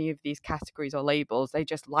Asian, or any of these categories or labels. They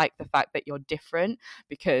just like the fact that you're different,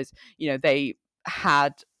 because they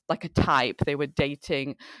had like a type. They were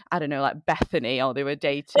dating, I don't know, like Bethany, or they were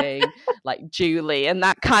dating like Julie and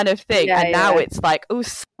that kind of thing. Yeah, And now yeah. it's like, oh,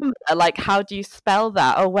 Summer, like, how do you spell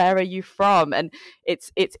that? Or where are you from? And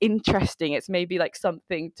it's interesting. It's maybe like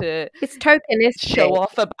something to It's tokenistic. show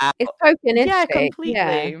off about. It's Yeah, tokenistic. Yeah.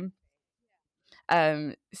 completely.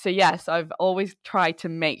 So yes, I've always tried to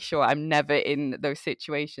make sure I'm never in those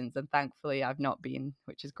situations, and thankfully I've not been,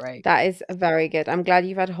 which is great. That is very good. I'm glad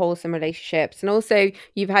you've had wholesome relationships and also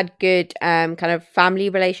you've had good kind of family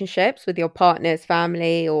relationships with your partner's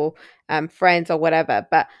family or friends or whatever.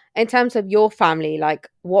 But in terms of your family, like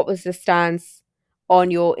what was the stance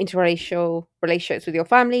on your interracial relationships with your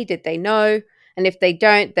family? Did they know? And if they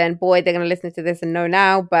don't, then boy, they're going to listen to this and know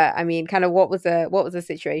now. But I mean, kind of what was the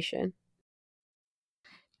situation?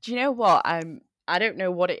 Do you know what? I don't know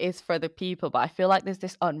what it is for other people, but I feel like there's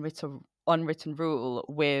this unwritten rule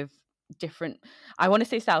with different, I want to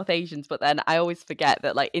say South Asians, but then I always forget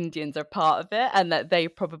that like Indians are part of it, and that they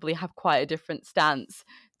probably have quite a different stance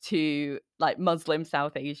to like Muslim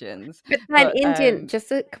South Asians. But then But Indian, just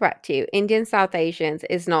to correct you, Indian South Asians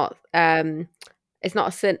is not it's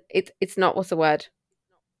not a it's not, what's the word?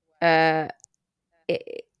 Uh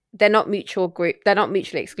it, they're not mutual group. They're not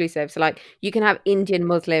mutually exclusive. So like you can have Indian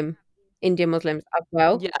Muslims as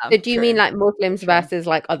well. yeah, So do you mean true. like Muslims True. versus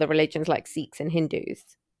like other religions like Sikhs and Hindus?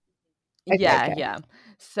 Okay, Yeah, okay. yeah.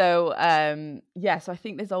 So yeah, so I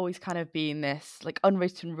think there's always kind of been this like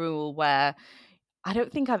unwritten rule where I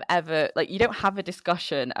don't think I've ever, like, you don't have a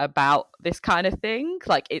discussion about this kind of thing.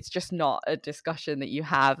 Like, it's just not a discussion that you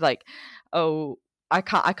have. Like, oh, I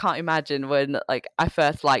can't imagine when like I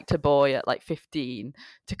first liked a boy at like 15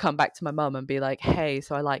 to come back to my mum and be like, hey,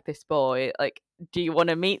 so I like this boy. Like, do you want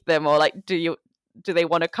to meet them, or like do they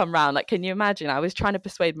want to come round? Like, can you imagine? I was trying to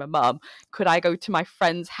persuade my mum, could I go to my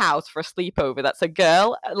friend's house for a sleepover that's a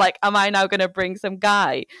girl? Like, am I now going to bring some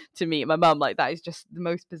guy to meet my mum? Like, that is just the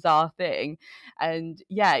most bizarre thing. And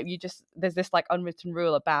yeah, there's this like unwritten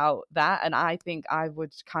rule about that, and I think I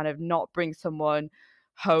would kind of not bring someone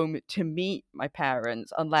home to meet my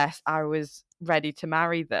parents unless I was ready to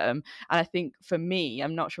marry them. And I think for me,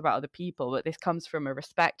 I'm not sure about other people, but this comes from a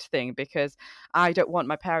respect thing, because I don't want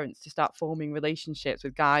my parents to start forming relationships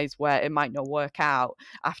with guys where it might not work out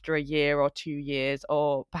after a year or 2 years,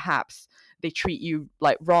 or perhaps they treat you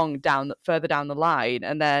like wrong further down the line,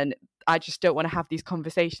 and then I just don't want to have these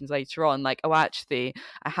conversations later on, like, oh, actually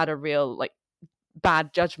I had a real like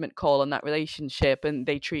bad judgment call on that relationship and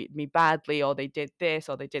they treated me badly, or they did this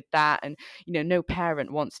or they did that. And no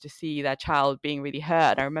parent wants to see their child being really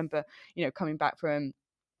hurt. I remember coming back from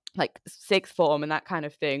like sixth form and that kind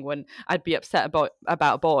of thing, when I'd be upset about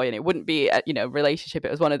a boy, and it wouldn't be a relationship,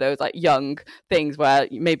 it was one of those like young things where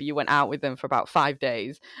maybe you went out with them for about 5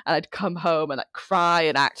 days, and I'd come home and like cry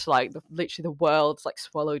and act like literally the world's like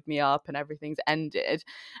swallowed me up and everything's ended.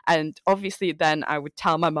 And obviously then I would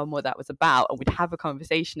tell my mum what that was about, and we'd have a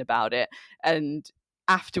conversation about it. And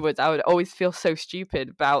afterwards I would always feel so stupid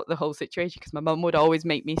about the whole situation, because my mum would always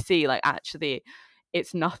make me see like, actually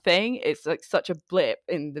it's nothing, it's like such a blip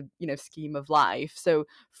in the scheme of life. So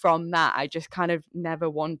from that, I just kind of never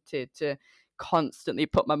wanted to constantly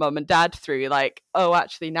put my mum and dad through like, oh,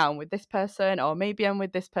 actually now I'm with this person, or maybe I'm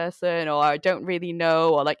with this person, or I don't really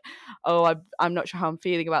know, or like, oh, I'm not sure how I'm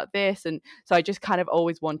feeling about this. And so I just kind of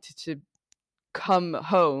always wanted to come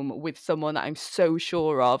home with someone that I'm so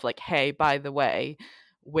sure of, like, hey, by the way,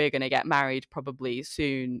 we're going to get married probably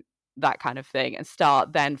soon, that kind of thing, and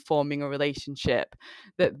start then forming a relationship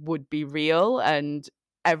that would be real. And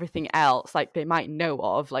everything else, like, they might know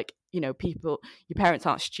of, like, people, your parents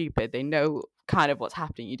aren't stupid, they know kind of what's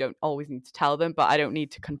happening, you don't always need to tell them, but I don't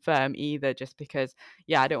need to confirm either, just because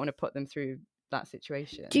I don't want to put them through that Do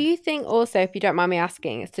situation. you think also, if you don't mind me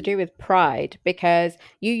asking, it's to do with pride? Because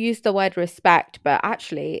you use the word respect, but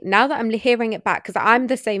actually, now that I'm hearing it back, because I'm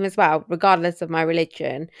the same as well, regardless of my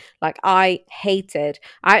religion, like I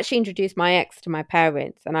actually introduced my ex to my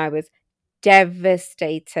parents, and I was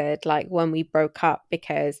devastated like when we broke up,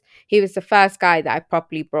 because he was the first guy that I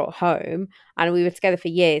properly brought home, and we were together for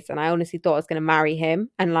years, and I honestly thought I was going to marry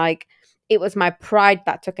him. And like, it was my pride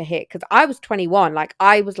that took a hit, because I was 21. Like,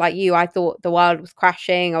 I was like you, I thought the world was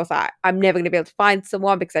crashing. I was like, I'm never going to be able to find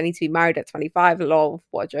someone because I need to be married at 25. Lol,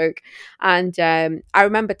 what a joke. And I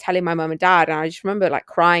remember telling my mum and dad, and I just remember like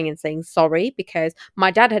crying and saying sorry, because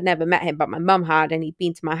my dad had never met him, but my mum had, and he'd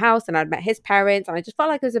been to my house and I'd met his parents, and I just felt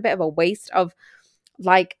like it was a bit of a waste of,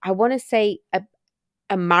 like, I want to say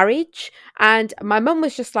a marriage. And my mum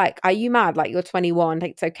was just like, are you mad? Like, you're 21,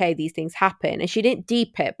 like, it's okay, these things happen. And she didn't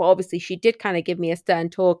deep it, but obviously she did kind of give me a stern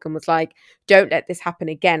talk and was like, don't let this happen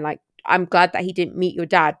again. Like, I'm glad that he didn't meet your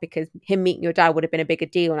dad, because him meeting your dad would have been a bigger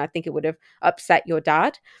deal, and I think it would have upset your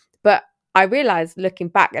dad. But I realized looking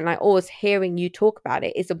back, and I always hearing you talk about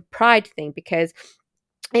it, is a pride thing, because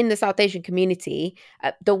in the South Asian community,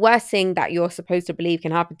 the worst thing that you're supposed to believe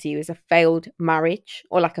can happen to you is a failed marriage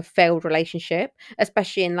or like a failed relationship,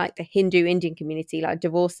 especially in like the Hindu Indian community. Like,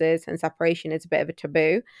 divorces and separation is a bit of a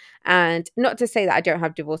taboo. And not to say that I don't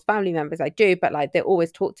have divorced family members, I do, but like, they're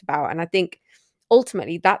always talked about. And I think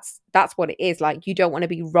ultimately that's what it is. Like, you don't want to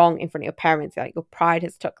be wrong in front of your parents. Like, your pride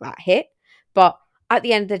has took that hit. But at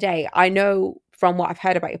the end of the day, I know from what I've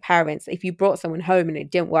heard about your parents, if you brought someone home and it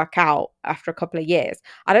didn't work out after a couple of years,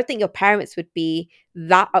 I don't think your parents would be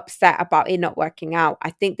that upset about it not working out. I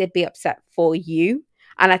think they'd be upset for you.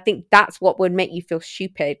 And I think that's what would make you feel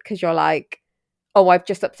stupid, because you're like, oh, I've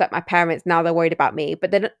just upset my parents. Now they're worried about me. But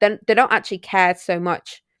they don't actually care so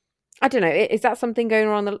much. I don't know. Is that something going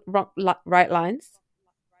on the right lines?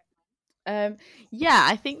 Um, yeah,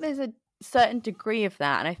 I think there's a certain degree of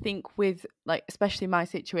that, and I think with like, especially my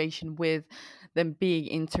situation with them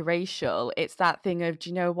being interracial, it's that thing of,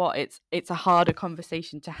 do you know what? It's a harder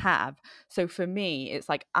conversation to have. So for me, it's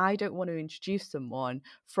like, I don't want to introduce someone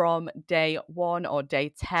from day one or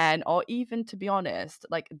day 10, or even, to be honest,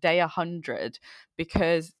 like day 100,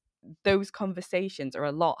 because those conversations are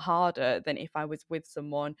a lot harder than if I was with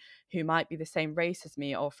someone who might be the same race as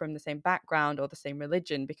me, or from the same background or the same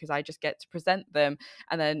religion, because I just get to present them.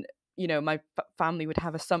 And then my family would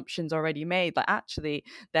have assumptions already made, like, actually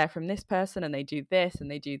they're from this person and they do this and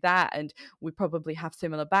they do that, and we probably have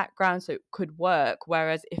similar backgrounds, so it could work.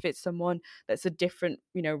 Whereas if it's someone that's a different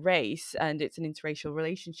race, and it's an interracial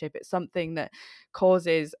relationship, it's something that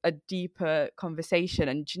causes a deeper conversation.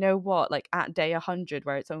 And do you know what, like, at day 100,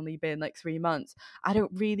 where it's only been like 3 months, I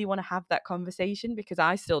don't really want to have that conversation, because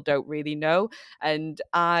I still don't really know. And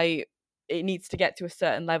it needs to get to a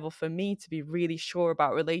certain level for me to be really sure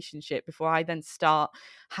about relationship before I then start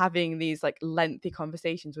having these like lengthy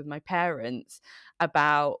conversations with my parents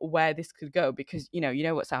about where this could go. Because you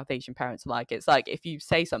know what South Asian parents are like. It's like if you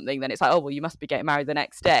say something, then it's like, oh well, you must be getting married the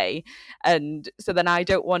next day. And so then I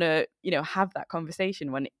don't want to have that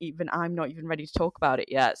conversation when even I'm not even ready to talk about it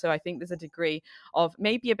yet. So I think there's a degree of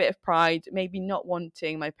maybe a bit of pride, maybe not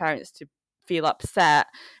wanting my parents to feel upset,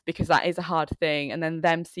 because that is a hard thing, and then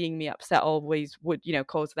them seeing me upset always would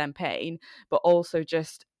cause them pain. But also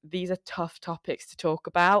just, these are tough topics to talk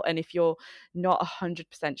about, and if you're not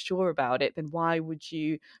 100% sure about it, then why would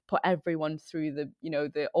you put everyone through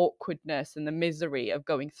the awkwardness and the misery of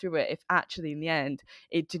going through it if actually in the end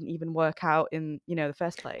it didn't even work out in the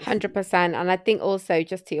first place? 100%. And I think also,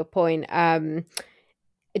 just to your point,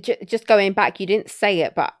 just going back, you didn't say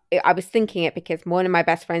it, but I was thinking it because one of my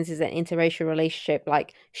best friends is in an interracial relationship.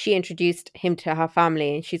 Like, she introduced him to her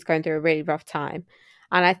family and she's going through a really rough time.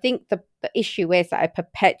 And I think the issue is that it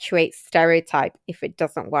perpetuates stereotype if it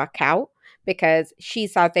doesn't work out, because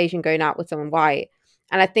she's South Asian going out with someone white.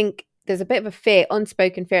 And I think there's a bit of a fear,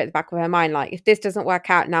 unspoken fear at the back of her mind. Like, if this doesn't work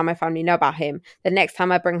out, now my family know about him. The next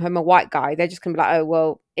time I bring home a white guy, they're just going to be like, oh,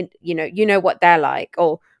 well, you know what they're like,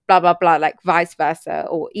 or blah, blah, blah, like vice versa.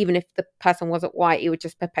 Or even if the person wasn't white, it would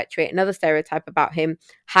just perpetuate another stereotype about him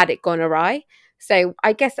had it gone awry. So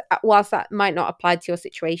I guess whilst that might not apply to your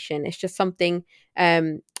situation, it's just something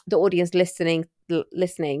the audience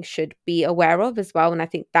listening should be aware of as well. And I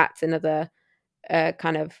think that's another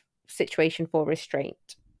kind of situation for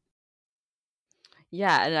restraint.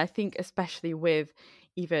 Yeah, and I think especially with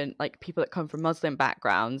even like people that come from Muslim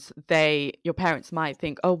backgrounds, your parents might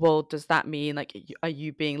think, oh well, does that mean like are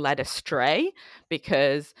you being led astray?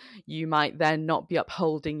 Because you might then not be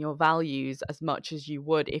upholding your values as much as you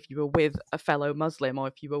would if you were with a fellow Muslim, or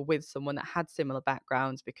if you were with someone that had similar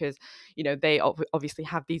backgrounds, because they obviously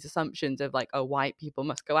have these assumptions of like, oh, white people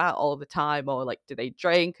must go out all the time, or like, do they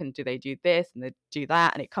drink and do they do this and they do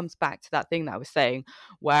that? And it comes back to that thing that I was saying,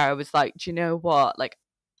 where I was like, do you know what, like,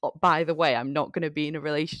 oh, by the way, I'm not going to be in a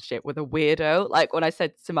relationship with a weirdo. Like, when I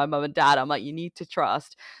said to my mum and dad, I'm like, you need to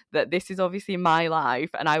trust that this is obviously my life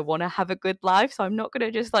and I want to have a good life. So I'm not going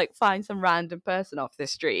to just like find some random person off the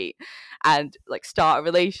street and like start a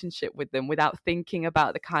relationship with them without thinking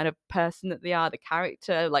about the kind of person that they are, the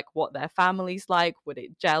character, like what their family's like, would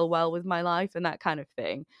it gel well with my life, and that kind of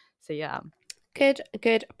thing. So yeah. Good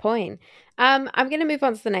point. I'm going to move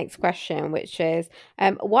on to the next question, which is,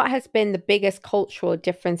 what has been the biggest cultural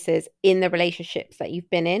differences in the relationships that you've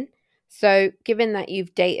been in? So, given that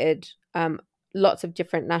you've dated lots of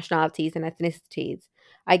different nationalities and ethnicities,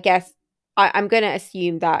 I guess I'm going to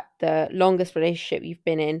assume that the longest relationship you've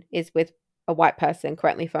been in is with a white person.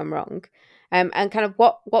 Correct me if I'm wrong. And kind of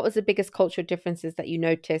what was the biggest cultural differences that you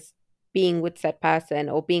noticed being with said person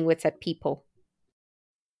or being with said people?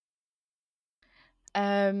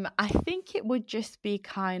 I think it would just be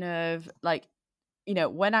kind of like,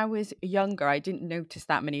 when I was younger, I didn't notice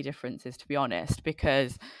that many differences, to be honest,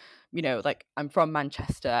 because, like, I'm from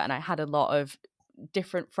Manchester and I had a lot of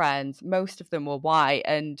different friends. Most of them were white,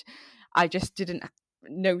 and I just didn't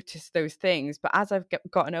notice those things. But as I've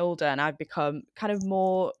gotten older and I've become kind of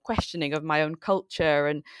more questioning of my own culture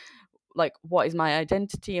and like what is my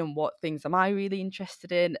identity and what things am I really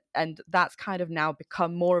interested in, and that's kind of now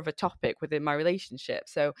become more of a topic within my relationship.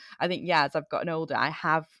 So I think, yeah, as I've gotten older, I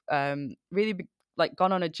have really like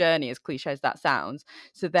gone on a journey, as cliche as that sounds.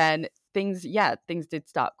 So then things did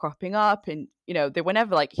start cropping up, and they were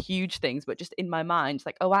never like huge things, but just in my mind, it's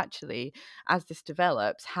like, oh, actually, as this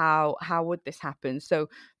develops, how would this happen? So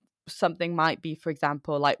something might be, for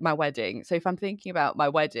example, like my wedding. So if I'm thinking about my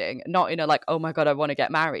wedding, not in a like, oh my god, I want to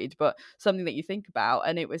get married, but something that you think about,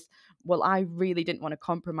 and it was, well, I really didn't want to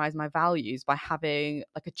compromise my values by having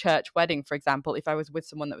like a church wedding. For example, if I was with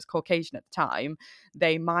someone that was Caucasian at the time,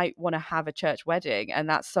 they might want to have a church wedding, and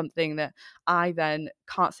that's something that I then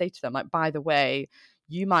can't say to them, like, by the way,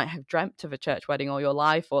 you might have dreamt of a church wedding all your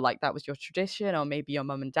life, or like that was your tradition, or maybe your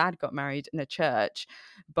mum and dad got married in a church,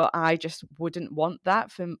 but I just wouldn't want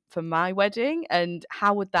that for my wedding. And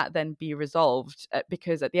how would that then be resolved?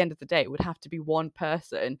 Because at the end of the day, it would have to be one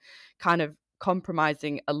person kind of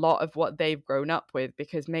compromising a lot of what they've grown up with,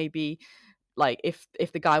 because maybe like if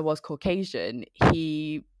the guy was Caucasian,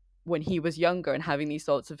 he when he was younger and having these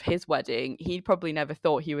thoughts of his wedding, he probably never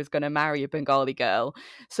thought he was going to marry a Bengali girl.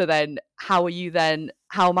 So then how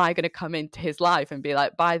am I going to come into his life and be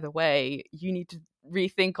like, by the way, you need to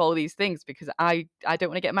rethink all these things because I don't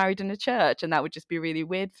want to get married in a church, and that would just be really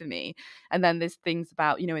weird for me. And then there's things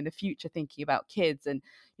about, in the future, thinking about kids and,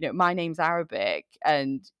 my name's Arabic,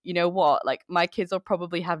 and you know what, like my kids will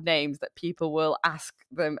probably have names that people will ask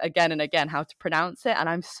them again and again how to pronounce it, and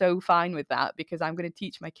I'm so fine with that, because I'm going to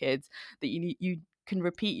teach my kids that you can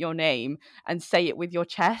repeat your name and say it with your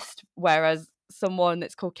chest, whereas someone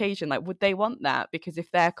that's Caucasian, like, would they want that? Because if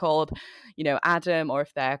they're called, Adam, or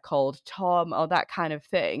if they're called Tom, or that kind of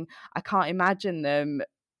thing, I can't imagine them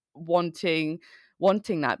wanting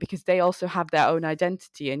that, because they also have their own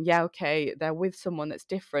identity. And yeah, okay, they're with someone that's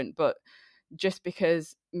different, but just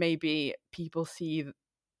because maybe people see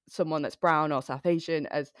someone that's brown or South Asian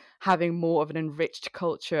as having more of an enriched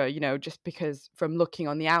culture, just because from looking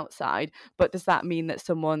on the outside. But does that mean that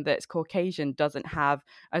someone that's Caucasian doesn't have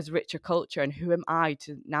as rich a culture? And who am I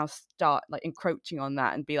to now start like encroaching on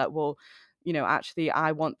that and be like, well, actually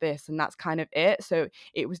I want this, and that's kind of it. So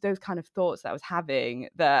it was those kind of thoughts that I was having,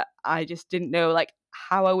 that I just didn't know like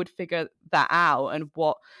how I would figure that out, and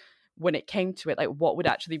what, when it came to it, like what would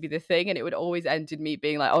actually be the thing. And it would always end in me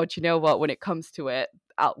being like, oh, do you know what, when it comes to it,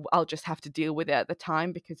 I'll just have to deal with it at the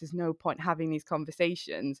time, because there's no point having these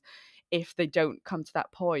conversations if they don't come to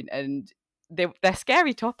that point. And they're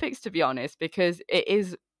scary topics, to be honest, because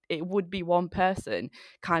it would be one person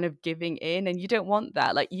kind of giving in, and you don't want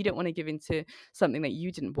that. Like, you don't want to give into something that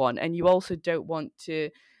you didn't want, and you also don't want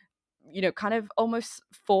to kind of almost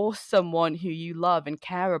force someone who you love and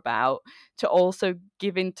care about to also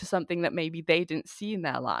give in to something that maybe they didn't see in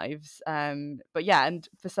their lives. But yeah, and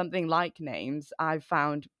for something like names, I've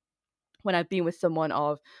found when I've been with someone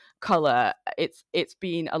of color, it's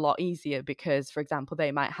been a lot easier, because for example,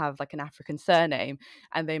 they might have like an African surname,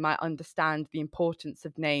 and they might understand the importance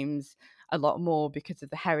of names a lot more because of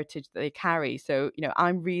the heritage that they carry. So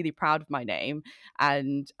I'm really proud of my name,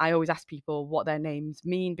 and I always ask people what their names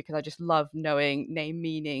mean, because I just love knowing name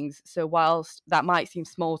meanings. So whilst that might seem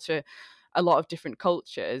small to a lot of different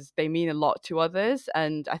cultures, they mean a lot to others.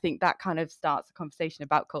 And I think that kind of starts a conversation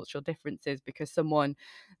about cultural differences, because someone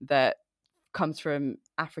that comes from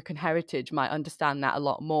African heritage might understand that a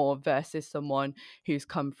lot more, versus someone who's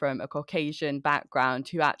come from a Caucasian background,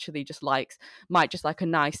 who actually might just like a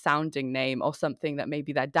nice sounding name, or something that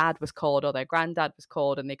maybe their dad was called or their granddad was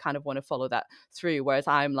called, and they kind of want to follow that through. Whereas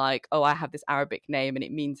I'm like, oh, I have this Arabic name and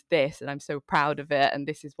it means this, and I'm so proud of it, and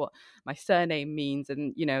this is what my surname means,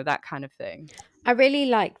 and that kind of thing. I really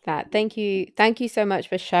like that. Thank you. Thank you so much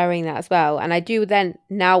for sharing that as well. And I do then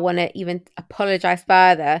now want to even apologize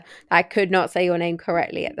further that I could not say your name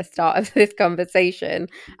correctly at the start of this conversation.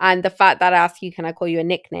 And the fact that I asked you, can I call you a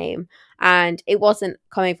nickname? And it wasn't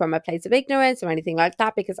coming from a place of ignorance or anything like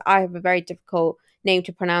that, because I have a very difficult name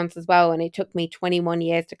to pronounce as well. And it took me 21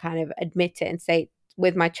 years to kind of admit it and say it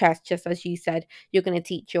with my chest, just as you said, you're going to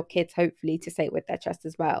teach your kids hopefully to say it with their chest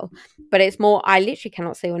as well. But it's more, I literally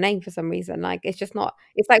cannot say your name for some reason. Like, it's just not,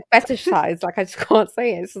 it's like fetishized. Like, I just can't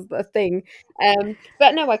say it. It's just a thing.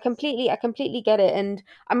 But no, I completely get it. And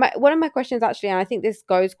one of my questions actually, and I think this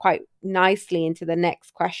goes quite nicely into the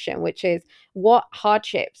next question, which is, what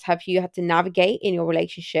hardships have you had to navigate in your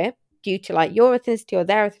relationship due to like your ethnicity or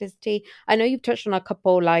their ethnicity? I know you've touched on a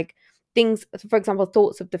couple like things, for example,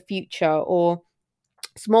 thoughts of the future, or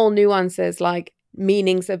small nuances like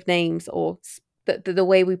meanings of names, or the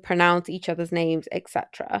way we pronounce each other's names,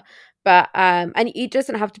 etc. But and it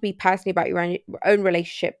doesn't have to be personally about your own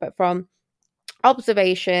relationship, but from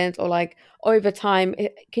observations or like over time,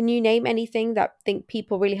 can you name anything that think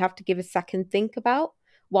people really have to give a second think about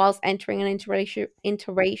whilst entering an interracial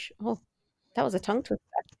oh, that was a tongue twister,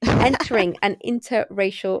 entering an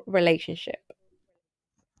interracial relationship?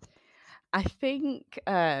 I think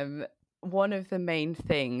one of the main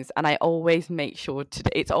things, and I always make sure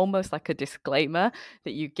it's almost like a disclaimer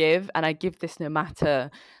that you give, and I give this no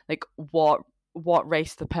matter like what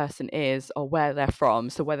race the person is or where they're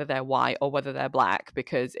from, so whether they're white or whether they're black,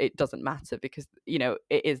 because it doesn't matter, because it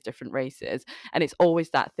is different races. And it's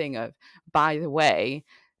always that thing of, by the way,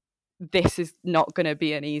 this is not going to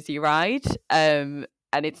be an easy ride,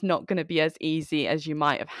 and it's not going to be as easy as you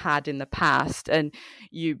might have had in the past, and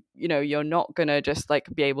you're not going to just like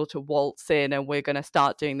be able to waltz in and we're going to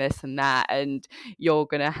start doing this and that, and you're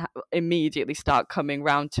going to immediately start coming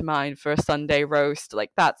round to mine for a Sunday roast.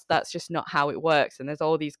 Like, that's just not how it works, and there's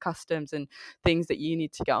all these customs and things that you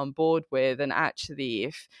need to get on board with. And actually,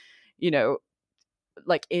 if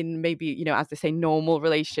like in maybe as they say, normal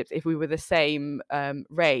relationships, if we were the same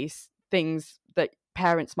race, things that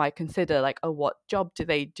parents might consider, like, oh, what job do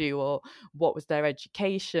they do, or what was their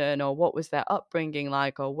education, or what was their upbringing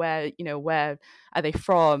like, or where are they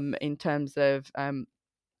from, in terms of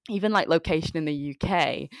even like location in the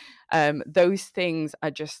UK, those things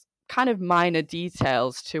are just kind of minor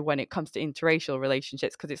details to when it comes to interracial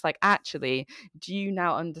relationships, because it's like, actually, do you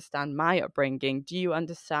now understand my upbringing? Do you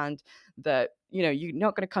understand that, you know, you're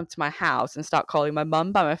not going to come to my house and start calling my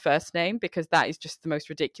mum by my first name, because that is just the most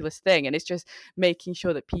ridiculous thing. And it's just making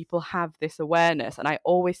sure that people have this awareness. And I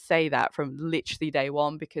always say that from literally day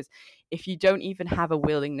one, because if you don't even have a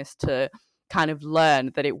willingness to kind of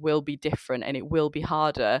learn that it will be different and it will be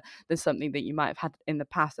harder than something that you might have had in the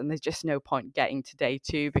past, and there's just no point getting to day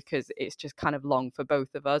two, because it's just kind of long for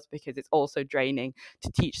both of us, because it's also draining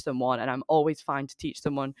to teach someone. And I'm always fine to teach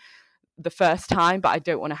someone the first time, but I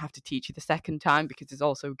don't want to have to teach you the second time, because there's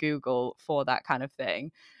also Google for that kind of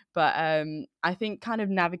thing. But I think kind of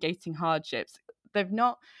navigating hardships, they've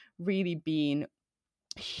not really been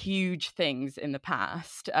huge things in the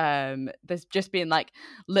past. There's just been like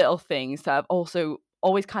little things that have also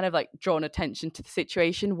always kind of like drawn attention to the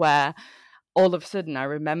situation, where all of a sudden I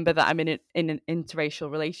remember that I'm in an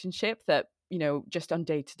interracial relationship that, you know, just on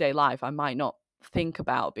day-to-day life I might not think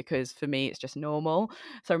about, because for me it's just normal.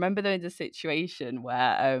 So I remember there was a situation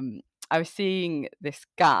where I was seeing this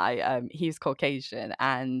guy, he's Caucasian,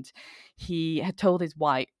 and he had told his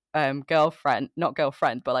white girlfriend, not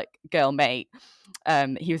girlfriend, but like girl mate,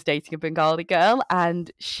 he was dating a Bengali girl,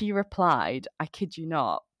 and she replied, I kid you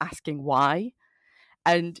not, asking why.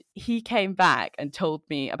 And he came back and told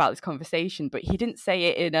me about this conversation, but he didn't say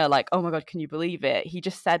it in a like, oh my God, can you believe it? He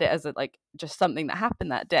just said it as a like just something that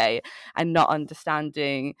happened that day, and not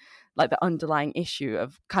understanding like the underlying issue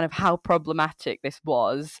of kind of how problematic this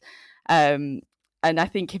was. Um, and I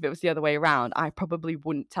think if it was the other way around, I probably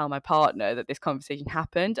wouldn't tell my partner that this conversation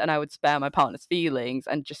happened, and I would spare my partner's feelings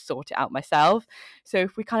and just sort it out myself. So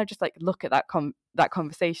if we kind of just like look at that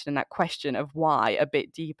conversation and that question of why a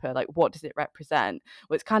bit deeper, like what does it represent?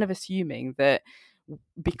 Well, it's kind of assuming that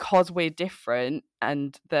because we're different,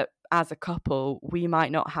 and that as a couple we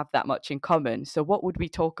might not have that much in common, so what would we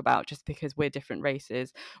talk about just because we're different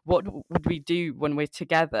races? What would we do when we're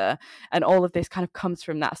together? And all of this kind of comes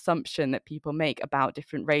from that assumption that people make about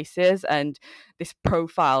different races, and this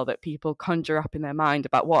profile that people conjure up in their mind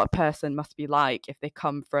about what a person must be like if they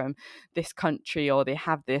come from this country or they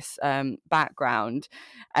have this background.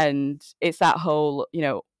 And it's that whole, you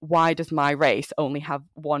know, why does my race only have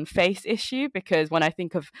one face issue? Because when I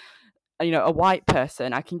think of, you know, a white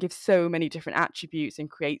person, I can give so many different attributes and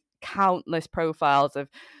create countless profiles of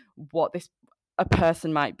what this a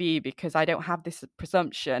person might be, because I don't have this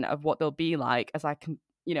presumption of what they'll be like, as I can,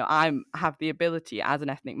 you know, I'm have the ability as an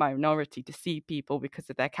ethnic minority to see people because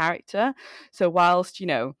of their character. So whilst, you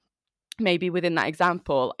know, maybe within that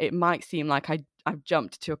example, it might seem like I've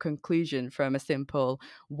jumped to a conclusion from a simple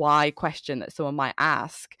why question that someone might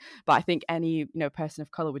ask. But I think any, you know, person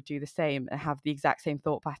of color would do the same and have the exact same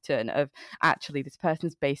thought pattern of, actually, this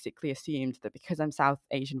person's basically assumed that because I'm South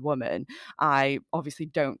Asian woman, I obviously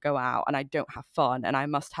don't go out and I don't have fun and I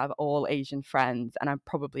must have all Asian friends and I'm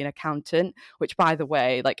probably an accountant, which, by the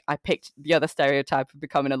way, like, I picked the other stereotype of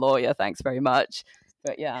becoming a lawyer. Thanks very much.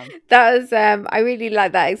 But yeah. That was I really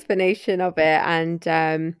like that explanation of it,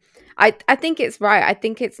 and I think it's right. I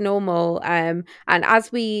think it's normal. And as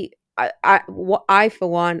I for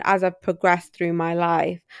one, as I've progressed through my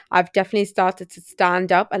life, I've definitely started to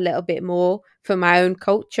stand up a little bit more for my own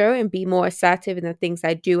culture and be more assertive in the things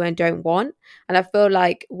I do and don't want. And I feel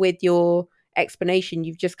like with your explanation,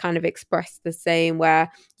 you've just kind of expressed the same,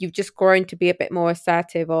 where you've just grown to be a bit more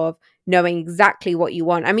assertive of knowing exactly what you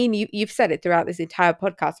want. I mean, you've said it throughout this entire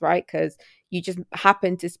podcast, right? Because you just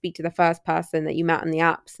happened to speak to the first person that you met on the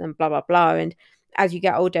apps and blah, blah, blah. And as you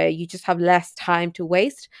get older, you just have less time to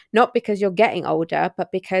waste, not because you're getting older,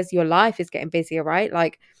 but because your life is getting busier, right?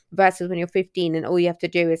 Like, versus when you're 15 and all you have to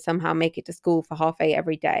do is somehow make it to school for 8:30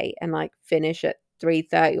 every day and like finish at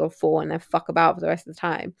 3:30 or 4 and then fuck about for the rest of the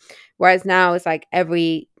time. Whereas now it's like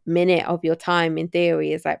every minute of your time in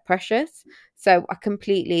theory is like precious. So I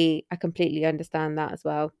completely understand that as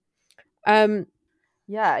well.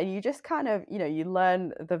 Yeah, and you just kind of, you know, you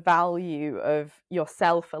learn the value of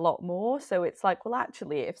yourself a lot more. So it's like, well,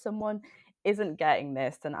 actually, if someone isn't getting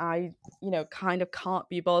this, then I, you know, kind of can't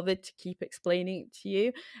be bothered to keep explaining it to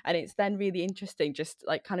you. And it's then really interesting, just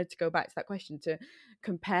like kind of to go back to that question, to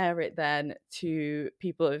compare it then to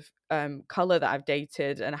people of color that I've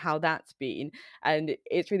dated and how that's been. And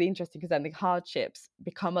it's really interesting because then the hardships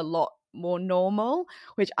become a lot more normal,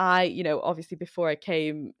 which I, you know, obviously before I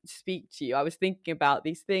came to speak to you, I was thinking about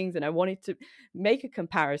these things and I wanted to make a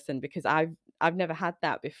comparison because I've never had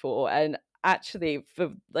that before. And actually,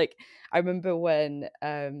 for like, I remember when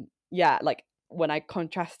yeah, like when I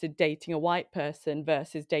contrasted dating a white person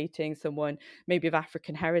versus dating someone maybe of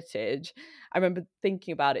African heritage, I remember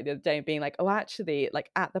thinking about it the other day and being like, oh, actually, like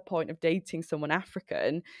at the point of dating someone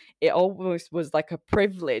African, it almost was like a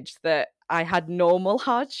privilege that I had normal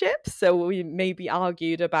hardships. So we maybe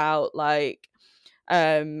argued about like,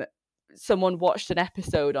 someone watched an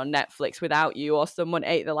episode on Netflix without you, or someone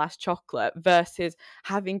ate the last chocolate, versus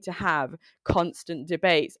having to have constant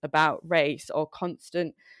debates about race, or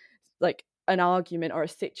constant like an argument or a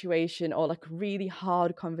situation, or like really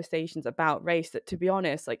hard conversations about race, that, to be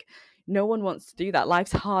honest, like no one wants to do that.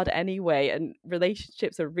 Life's hard anyway, and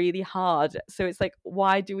relationships are really hard. So it's like,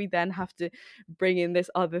 why do we then have to bring in this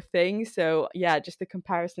other thing? So yeah, just the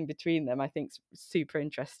comparison between them I think is super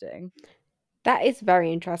interesting. That is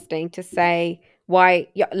very interesting to say why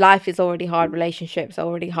your life is already hard, relationships are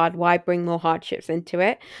already hard. Why bring more hardships into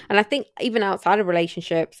it? And I think even outside of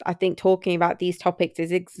relationships, I think talking about these topics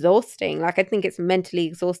is exhausting. Like, I think it's mentally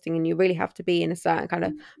exhausting, and you really have to be in a certain kind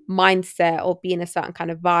of mindset or be in a certain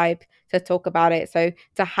kind of vibe to talk about it. So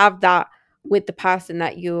to have that with the person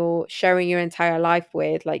that you're sharing your entire life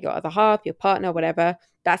with, like your other half, your partner, whatever,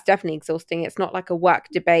 that's definitely exhausting. It's not like a work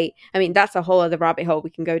debate. I mean, that's a whole other rabbit hole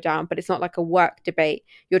we can go down, but it's not like a work debate.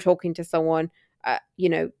 You're talking to someone,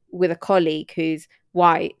 with a colleague who's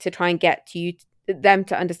white, to try and get to you, them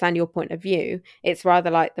to understand your point of view. It's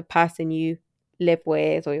rather like the person you live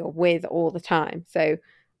with or you're with all the time. So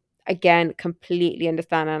again, completely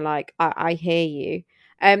understand, and like I hear you.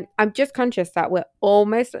 I'm just conscious that we're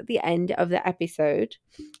almost at the end of the episode,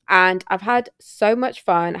 and I've had so much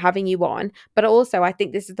fun having you on. But also, I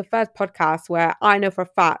think this is the first podcast where I know for a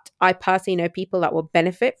fact I personally know people that will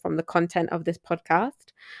benefit from the content of this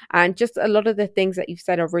podcast. And just a lot of the things that you've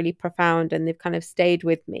said are really profound, and they've kind of stayed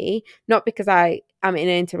with me. Not because I am in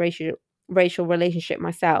an interracial racial relationship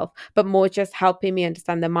myself, but more just helping me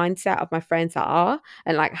understand the mindset of my friends that are,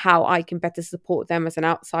 and like how I can better support them as an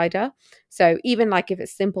outsider. So even like if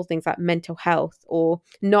it's simple things like mental health, or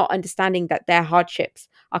not understanding that their hardships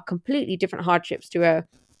are completely different hardships to a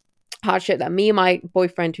hardship that me and my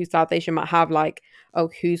boyfriend who's South Asian might have, like, oh,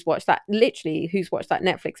 who's watched that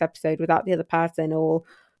Netflix episode without the other person, or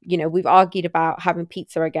we've argued about having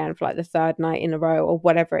pizza again for like the third night in a row, or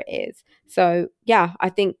whatever it is. So yeah, I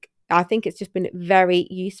think it's just been very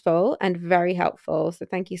useful and very helpful. So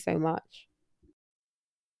thank you so much.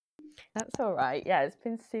 That's all right. Yeah, it's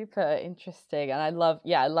been super interesting, and I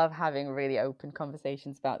love having really open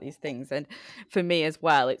conversations about these things. And for me as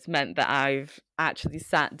well, it's meant that I've actually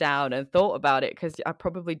sat down and thought about it, because I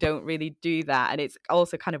probably don't really do that. And it's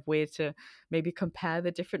also kind of weird to maybe compare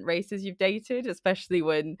the different races you've dated, especially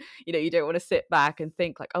when you don't want to sit back and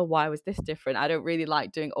think like, oh, why was this different? I don't really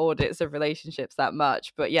like doing audits of relationships that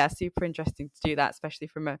much, but yeah, super interesting to do that, especially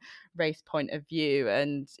from a race point of view.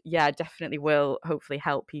 And yeah, definitely will hopefully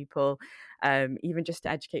help people, even just to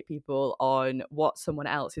educate people on what someone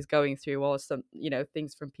else is going through, or some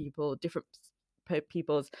things from different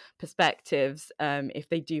people's perspectives, if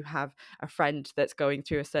they do have a friend that's going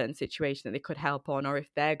through a certain situation that they could help on, or if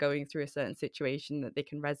they're going through a certain situation that they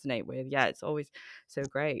can resonate with. Yeah, it's always so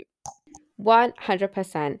great.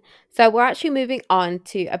 100%. So we're actually moving on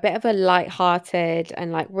to a bit of a light-hearted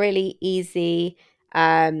and like really easy,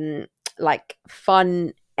 like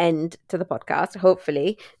fun end to the podcast,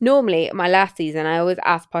 hopefully. Normally, my last season, I always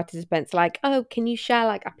ask participants like, oh, can you share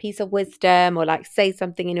like a piece of wisdom, or like say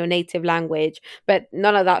something in your native language? But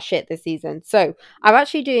none of that shit this season. So I'm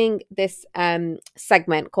actually doing this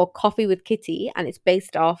segment called Coffee with Kitty, and it's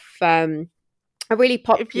based off a really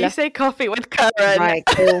popular. If you say coffee with Karen, right,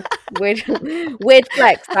 cool. Weird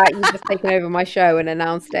flex that you've just taken over my show and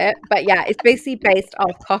announced it. But yeah, it's basically based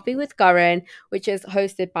off Coffee with Karan, which is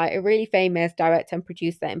hosted by a really famous director and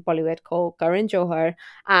producer in Bollywood called Karan Johar.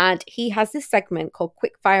 And he has this segment called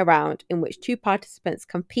Quick Fire Round, in which two participants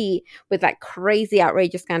compete with like crazy,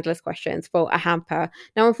 outrageous, scandalous questions for a hamper.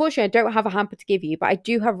 Now, unfortunately, I don't have a hamper to give you, but I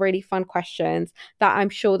do have really fun questions that I'm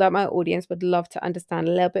sure that my audience would love to understand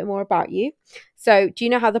a little bit more about you. So, do you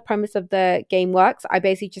know how the premise of the game works? I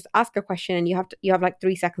basically just ask a question, and you have like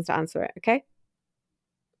 3 seconds to answer it, okay?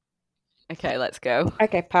 Okay, let's go.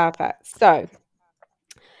 Okay, perfect. So,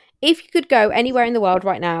 if you could go anywhere in the world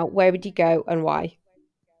right now, where would you go and why?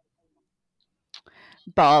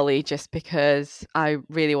 Bali, just because I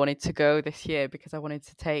really wanted to go this year, because I wanted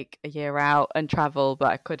to take a year out and travel, but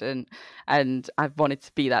I couldn't, and I've wanted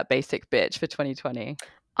to be that basic bitch for 2020.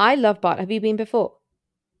 I love Bali. Have you been before?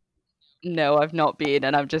 No, I've not been,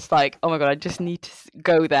 and I'm just like, oh my god, I just need to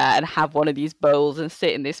go there and have one of these bowls and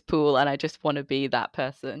sit in this pool, and I just want to be that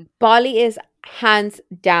person. Bali is hands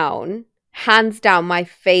down my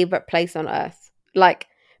favorite place on earth. Like,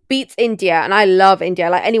 beats India, and I love India.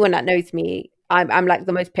 Like anyone that knows me, I'm like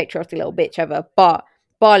the most patriotic little bitch ever. But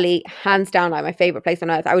Bali, hands down, like my favorite place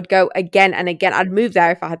on earth. I would go again and again. I'd move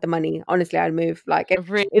there if I had the money. Honestly, I'd move. Like if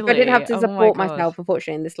I didn't have Really? to Oh my support god. myself,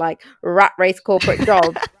 unfortunately, in this like rat race corporate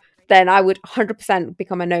job, then I would 100%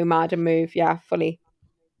 become a nomad and move. Yeah, fully.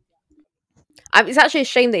 It's actually a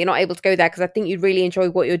shame that you're not able to go there because I think you'd really enjoy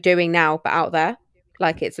what you're doing now, but out there,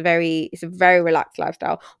 like it's a very relaxed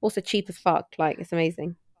lifestyle. Also cheap as fuck. Like it's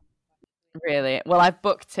amazing. Really? Well, I've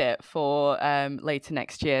booked it for later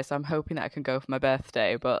next year, so I'm hoping that I can go for my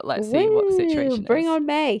birthday, but let's see what the Woo! situation Bring is. on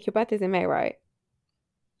May. Your birthday's in May, right?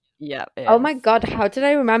 Yeah, it Oh is. my god, how did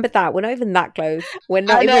I remember that? We're not even that close. We're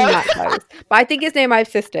not I even know. that close. But I think it's near my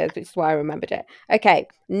sister's, which is why I remembered it. Okay,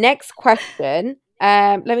 next question.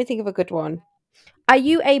 Let me think of a good one. Are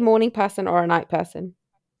you a morning person or a night person?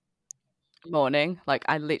 Morning. Like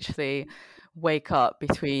I literally wake up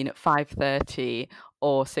between 5:30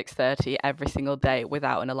 or 6:30 every single day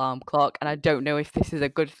without an alarm clock, and I don't know if this is a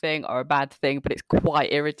good thing or a bad thing, but it's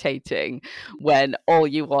quite irritating when all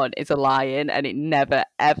you want is a lie-in and it never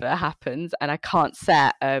ever happens, and I can't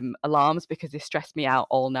set alarms because they stress me out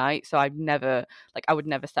all night, so I would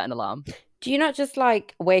never set an alarm. Do you not just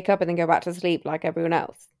like wake up and then go back to sleep like everyone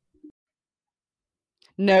else?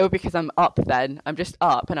 No, because I'm up then. I'm just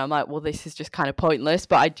up and I'm like, well, this is just kind of pointless.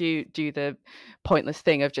 But I do the pointless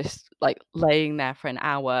thing of just like laying there for an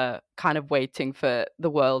hour, kind of waiting for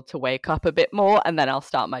the world to wake up a bit more. And then I'll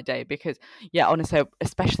start my day because, yeah, honestly,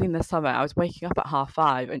 especially in the summer, I was waking up at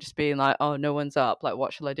 5:30 and just being like, oh, no one's up. Like,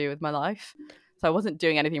 what shall I do with my life? So I wasn't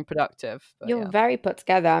doing anything productive. But You're yeah. very put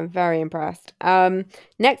together. I'm very impressed.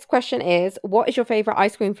 Next question is, what is your favorite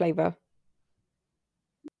ice cream flavor?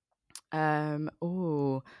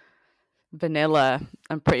 Ooh, vanilla.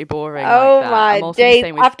 I'm pretty boring like Oh that. my I'm also the days.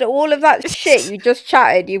 same with After all of that shit you just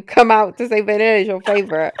chatted, you've come out to say vanilla is your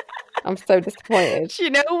favorite. I'm so disappointed. Do you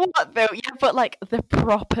know what though? Yeah, but like the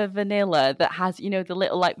proper vanilla that has, the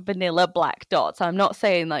little like vanilla black dots. I'm not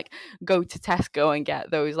saying like go to Tesco and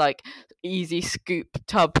get those like easy scoop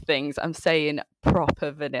tub things. I'm saying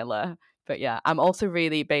proper vanilla. But yeah, I'm also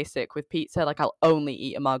really basic with pizza. Like I'll only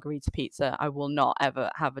eat a margarita pizza. I will not ever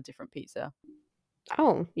have a different pizza.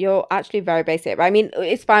 Oh, you're actually very basic. But I mean,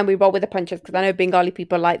 it's fine. We roll with the punches because I know Bengali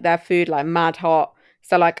people like their food like mad hot.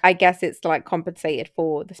 So like, I guess it's like compensated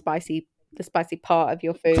for the spicy part of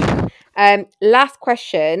your food. Last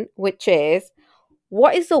question, which is,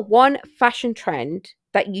 what is the one fashion trend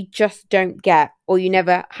that you just don't get or you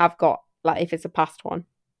never have got? Like if it's a past one.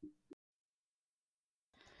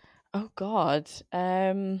 Oh God.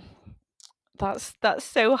 That's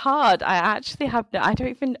so hard. I actually I don't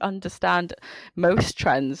even understand most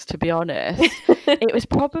trends, to be honest. It was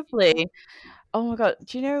probably, oh my God,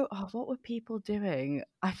 do you know, what were people doing?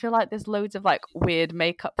 I feel like there's loads of like weird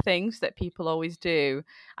makeup things that people always do,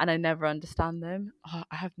 and I never understand them. Oh,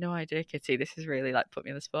 I have no idea, Kitty. This is really like put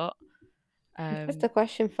me on the spot. That's Um, the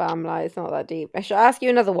question, fam. Like it's not that deep. I should ask you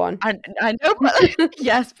another one. I know, but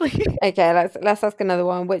yes, please. Okay, let's ask another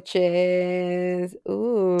one, which is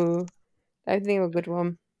I think of a good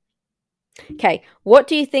one. Okay, what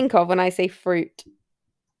do you think of when I say fruit?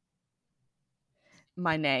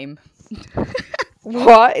 My name.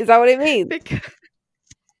 What is that? What it means? Because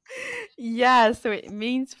yeah, so it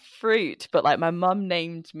means fruit, but like my mum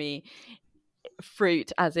named me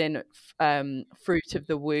fruit as in fruit of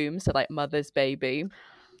the womb, so like mother's baby.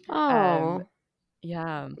 Um Oh,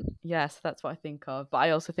 yeah, yeah, so that's what I think of. But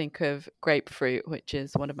I also think of grapefruit, which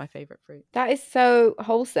is one of my favorite fruits. that is so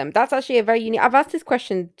wholesome. That's actually a very unique. I've asked this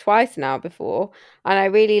question twice now before, and I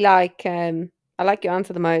really I like your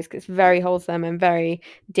answer the most 'cause it's very wholesome and very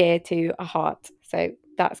dear to a heart. So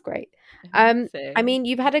that's great. I Amazing. mean,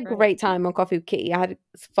 you've had That's a great. great time on Coffee with Kitty. I had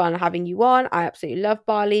fun having you on. I absolutely love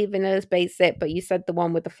barley, vanilla's basic, but you said the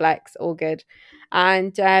one with the flex, all good.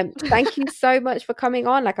 And thank you so much for coming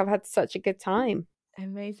on. Like I've had such a good time.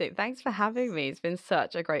 Amazing. Thanks for having me. It's been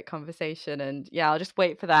such a great conversation. And yeah, I'll just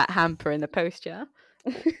wait for that hamper in the post, yeah?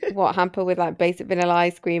 What hamper with like basic vanilla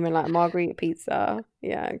ice cream and like margarita pizza?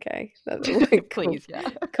 Yeah, okay, that's cool. Please, yeah.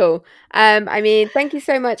 Cool. I mean, thank you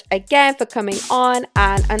so much again for coming on,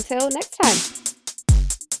 and until next time.